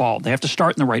toward that ball. They have to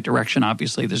start in the right direction,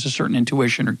 obviously. There's a certain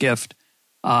intuition or gift.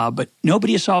 But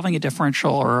nobody is solving a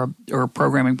differential or a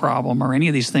programming problem or any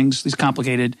of these things, these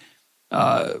complicated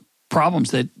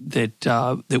problems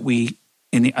that we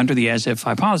under the as-if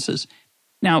hypothesis.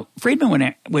 Now,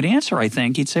 Friedman would answer, I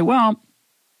think. He'd say, well,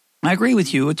 I agree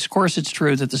with you. Of course, it's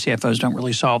true that the CFOs don't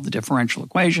really solve the differential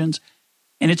equations.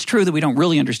 And it's true that we don't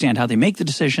really understand how they make the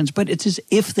decisions, but it's as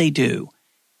if they do.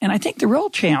 And I think the real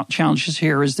challenge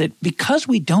here is that because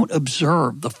we don't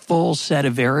observe the full set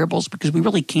of variables, because we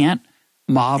really can't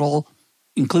model,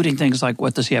 including things like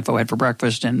what the CFO had for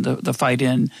breakfast and the fight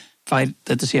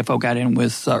that the CFO got in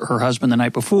with her husband the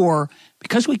night before,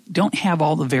 because we don't have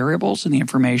all the variables and the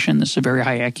information, this is a very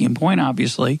Hayekian point,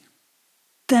 obviously,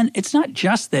 then it's not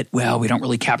just that, well, we don't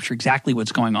really capture exactly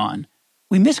what's going on.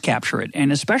 We miscapture it,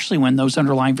 and especially when those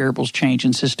underlying variables change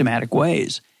in systematic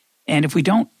ways. And if we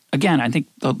don't, again, I think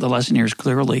the lesson here is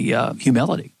clearly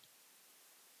humility.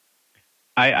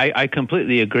 I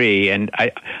completely agree. And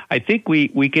I think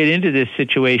we get into this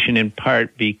situation in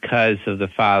part because of the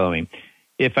following.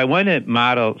 If I want to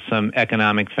model some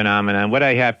economic phenomenon, what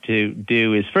I have to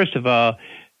do is, first of all,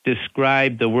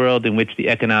 describe the world in which the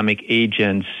economic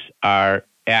agents are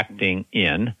acting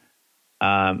in.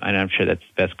 And I'm sure that's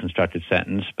the best constructed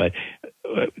sentence, but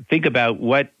think about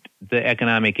what the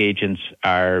economic agents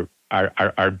are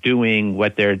doing,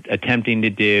 what they're attempting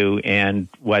to do, and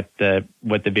what the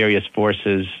various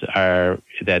forces are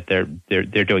that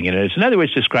they're doing. And in other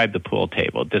words, describe the pool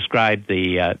table, describe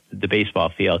the baseball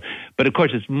field. But of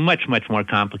course, it's much more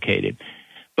complicated.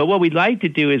 But what we'd like to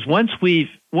do is once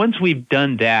we've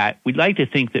done that, we'd like to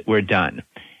think that we're done.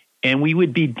 And we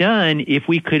would be done if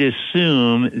we could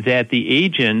assume that the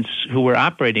agents who were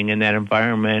operating in that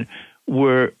environment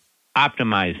were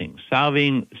optimizing,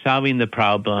 solving the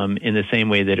problem in the same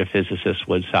way that a physicist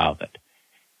would solve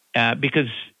it. Because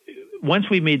once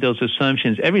we've made those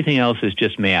assumptions, everything else is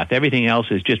just math. Everything else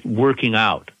is just working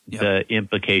out the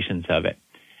implications of it.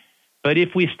 But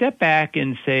if we step back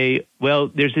and say, well,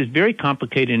 there's this very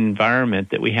complicated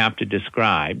environment that we have to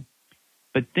describe,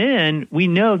 but then we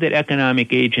know that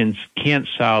economic agents can't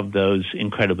solve those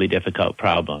incredibly difficult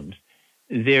problems.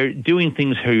 They're doing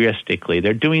things heuristically.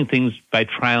 They're doing things by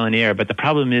trial and error. But the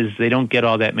problem is they don't get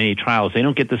all that many trials. They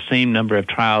don't get the same number of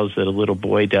trials that a little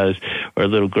boy does or a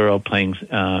little girl playing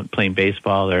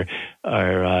baseball or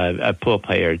a pool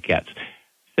player gets.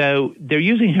 So they're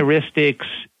using heuristics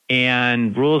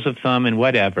and rules of thumb and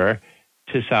whatever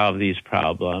to solve these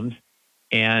problems.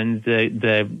 And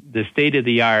the state of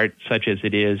the art, such as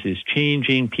it is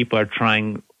changing. People are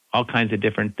trying all kinds of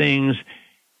different things.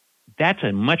 That's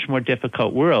a much more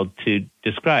difficult world to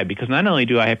describe because not only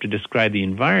do I have to describe the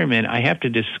environment, I have to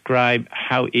describe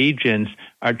how agents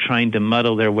are trying to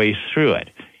muddle their way through it.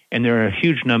 And there are a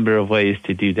huge number of ways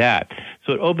to do that.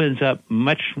 So it opens up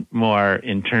much more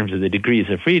in terms of the degrees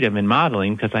of freedom in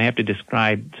modeling because I have to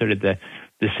describe sort of the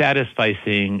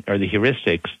satisficing or the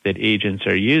heuristics that agents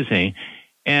are using.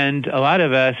 And a lot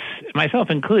of us,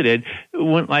 myself included,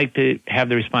 wouldn't like to have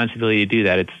the responsibility to do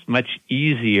that. It's much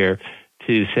easier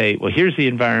to say, well, here's the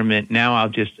environment. Now I'll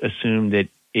just assume that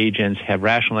agents have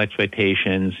rational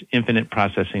expectations, infinite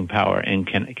processing power, and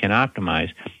can optimize.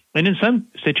 And in some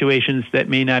situations, that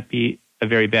may not be a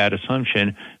very bad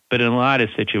assumption, but in a lot of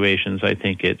situations, I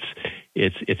think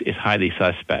it's highly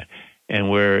suspect. And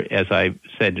we're, as I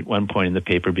said at one point in the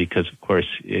paper, because of course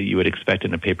you would expect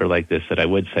in a paper like this that I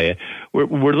would say it,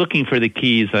 we're looking for the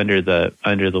keys under the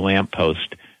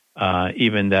lamppost,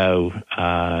 even though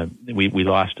we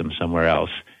lost them somewhere else.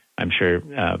 I'm sure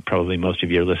probably most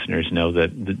of your listeners know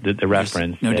the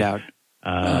reference. Yes, no doubt.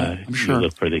 I'm sure. You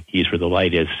look for the keys where the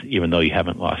light is, even though you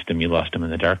haven't lost them. You lost them in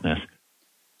the darkness.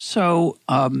 So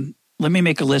let me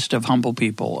make a list of humble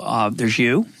people. There's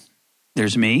you.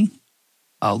 There's me.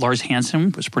 Lars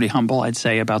Hansen was pretty humble, I'd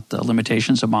say, about the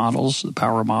limitations of models, the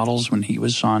power of models, when he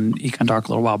was on EconTalk a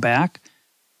little while back.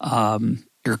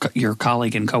 Your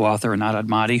colleague and co-author, Anad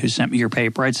Admati, who sent me your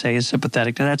paper, I'd say is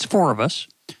sympathetic to that. It's four of us.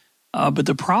 But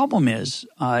the problem is,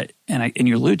 and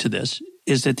you allude to this,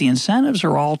 is that the incentives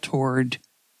are all toward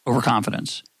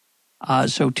overconfidence.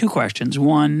 So two questions.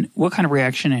 One, what kind of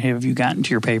reaction have you gotten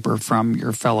to your paper from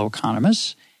your fellow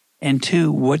economists? And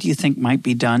two, what do you think might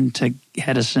be done to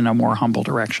head us in a more humble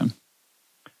direction,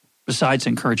 besides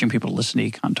encouraging people to listen to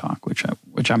EconTalk,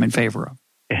 which I'm in favor of?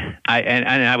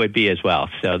 I would be as well.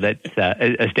 So let's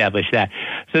establish that.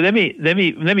 So let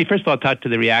me first of all talk to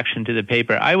the reaction to the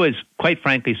paper. I was quite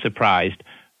frankly surprised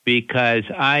because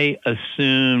I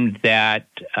assumed that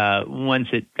once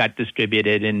it got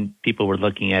distributed and people were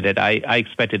looking at it, I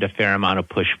expected a fair amount of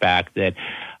pushback that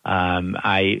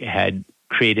I had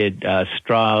created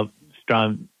straw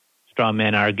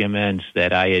man arguments,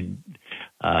 that I had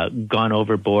gone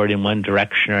overboard in one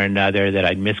direction or another, that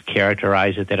I'd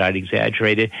mischaracterized it, that I'd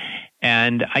exaggerated.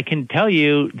 And I can tell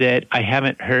you that I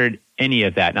haven't heard any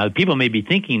of that. Now, people may be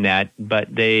thinking that,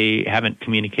 but they haven't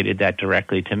communicated that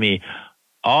directly to me.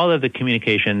 all of the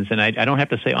communications, and I don't have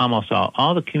to say almost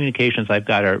all the communications I've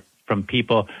got are from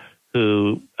people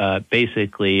who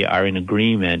basically are in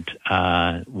agreement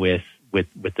with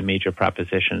the major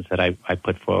propositions that I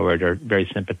put forward, or very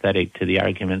sympathetic to the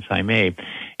arguments I made.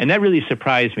 And that really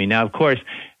surprised me. Now, of course,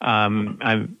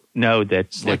 I know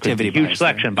that there's a huge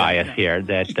selection bias here,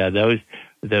 that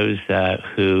those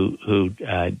who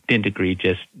didn't agree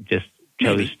just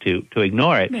chose to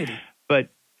ignore it. Maybe.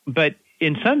 But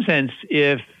in some sense,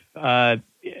 if I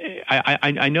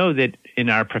know that in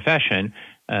our profession,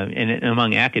 and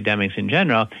among academics in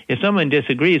general, if someone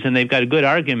disagrees and they've got a good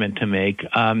argument to make,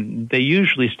 they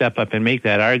usually step up and make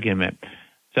that argument.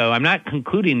 So I'm not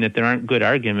concluding that there aren't good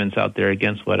arguments out there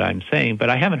against what I'm saying, but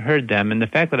I haven't heard them. And the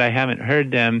fact that I haven't heard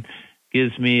them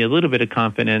gives me a little bit of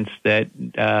confidence that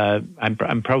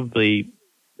I'm probably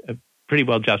pretty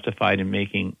well justified in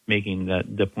making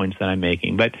the points that I'm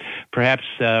making. But perhaps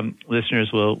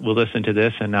listeners will listen to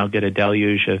this and I'll get a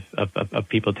deluge of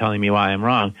people telling me why I'm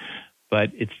wrong.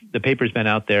 But the paper's been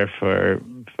out there for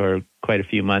quite a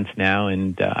few months now,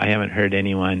 and I haven't heard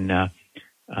anyone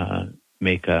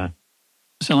make a.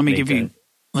 So let me give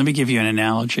you an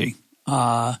analogy.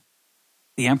 The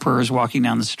emperor is walking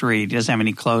down the street. He doesn't have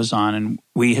any clothes on, and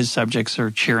we, his subjects, are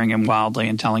cheering him wildly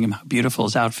and telling him how beautiful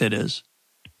his outfit is.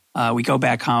 We go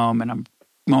back home, and I'm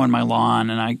mowing my lawn,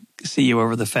 and I see you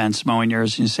over the fence mowing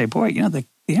yours, and you say, "Boy, the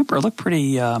emperor looked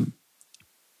pretty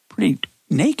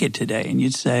naked today." And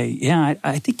you'd say, "Yeah,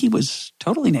 I think he was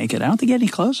totally naked. I don't think he had any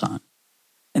clothes on."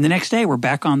 And the next day, we're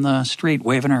back on the street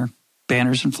waving our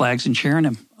banners and flags and cheering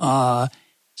him.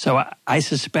 So I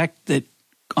suspect that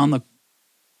on the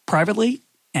privately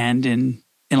and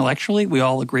intellectually, we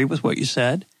all agree with what you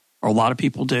said, or a lot of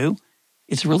people do.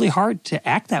 It's really hard to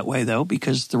act that way, though,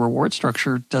 because the reward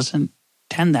structure doesn't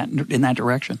tend in that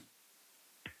direction.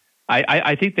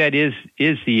 I think that is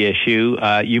the issue.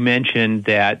 You mentioned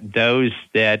that those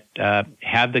that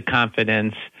have the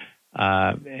confidence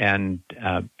and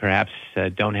perhaps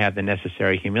don't have the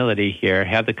necessary humility here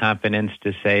have the confidence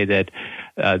to say that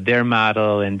their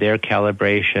model and their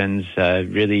calibrations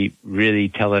really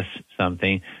tell us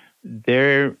something.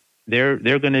 They're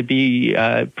going to be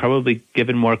probably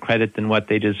given more credit than what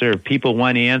they deserve. People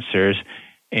want answers,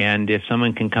 and if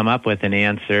someone can come up with an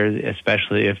answer,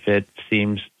 especially if it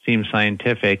seems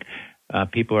scientific,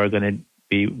 people are going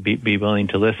to be willing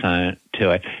to listen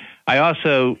to it. I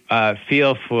also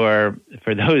feel for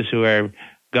those who are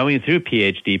going through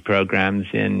PhD programs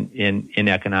in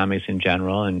economics in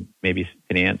general, and maybe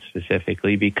finance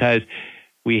specifically, because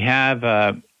we have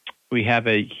a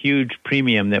huge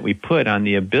premium that we put on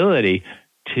the ability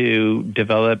to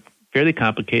develop fairly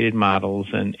complicated models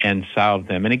and solve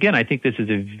them. And again, I think this is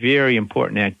a very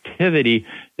important activity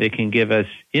that can give us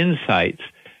insights.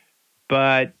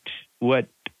 But what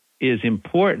is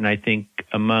important, I think,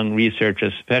 among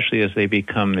researchers, especially as they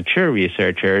become mature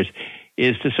researchers,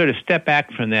 is to sort of step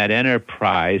back from that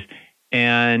enterprise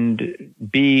and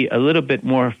be a little bit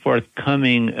more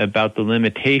forthcoming about the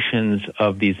limitations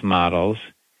of these models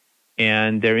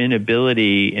and their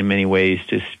inability, in many ways,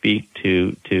 to speak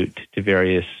to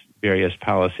various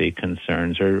policy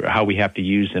concerns, or how we have to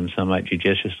use them somewhat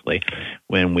judiciously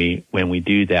when we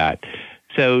do that.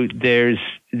 So there's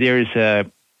a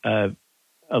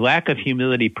lack of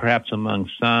humility perhaps among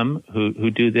some who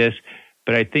do this,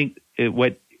 but I think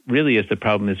what really is the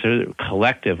problem is a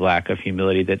collective lack of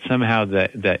humility, that somehow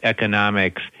the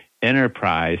economics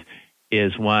enterprise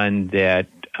is one that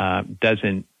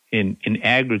doesn't in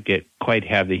aggregate quite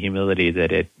have the humility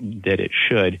that it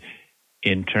should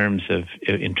in terms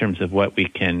of what we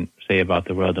can say about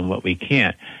the world and what we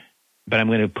can't. But I'm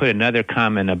going to put another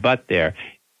comment, a but there.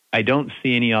 I don't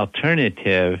see any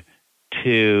alternative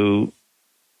to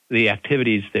the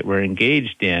activities that we're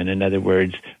engaged in. In other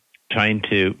words, trying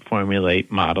to formulate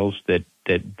models that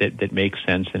make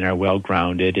sense and are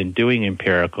well-grounded, and doing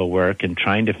empirical work and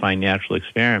trying to find natural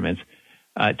experiments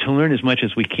to learn as much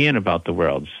as we can about the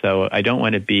world. So I don't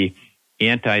want to be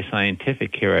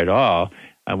anti-scientific here at all.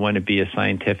 I want to be as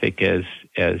scientific as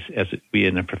we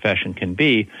in the profession can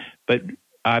be, but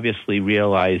obviously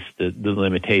realize the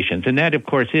limitations. And that, of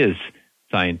course, is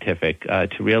scientific,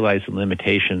 to realize the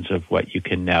limitations of what you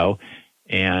can know,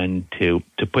 and to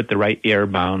put the right air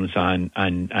bounds on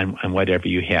whatever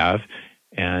you have.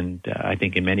 And I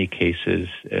think in many cases,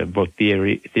 both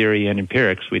theory and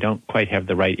empirics, we don't quite have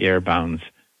the right air bounds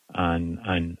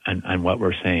on what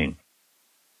we're saying.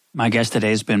 My guest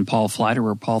today has been Paul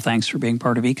Pfleiderer. Paul, thanks for being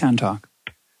part of EconTalk.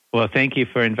 Well, thank you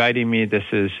for inviting me. This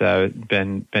has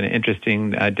been an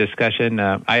interesting discussion.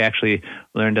 I actually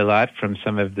learned a lot from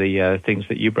some of the things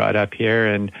that you brought up here,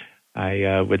 and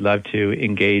I would love to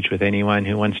engage with anyone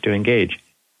who wants to engage.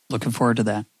 Looking forward to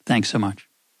that. Thanks so much.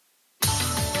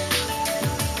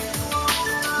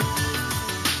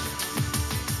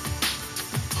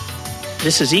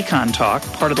 This is EconTalk,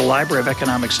 part of the Library of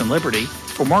Economics and Liberty.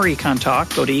 For more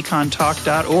EconTalk, go to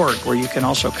econtalk.org, where you can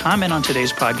also comment on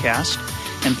today's podcast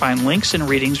and find links and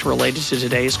readings related to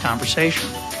today's conversation.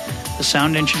 The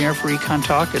sound engineer for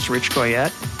EconTalk is Rich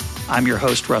Goyette. I'm your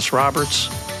host, Russ Roberts.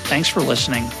 Thanks for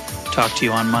listening. Talk to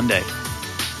you on Monday.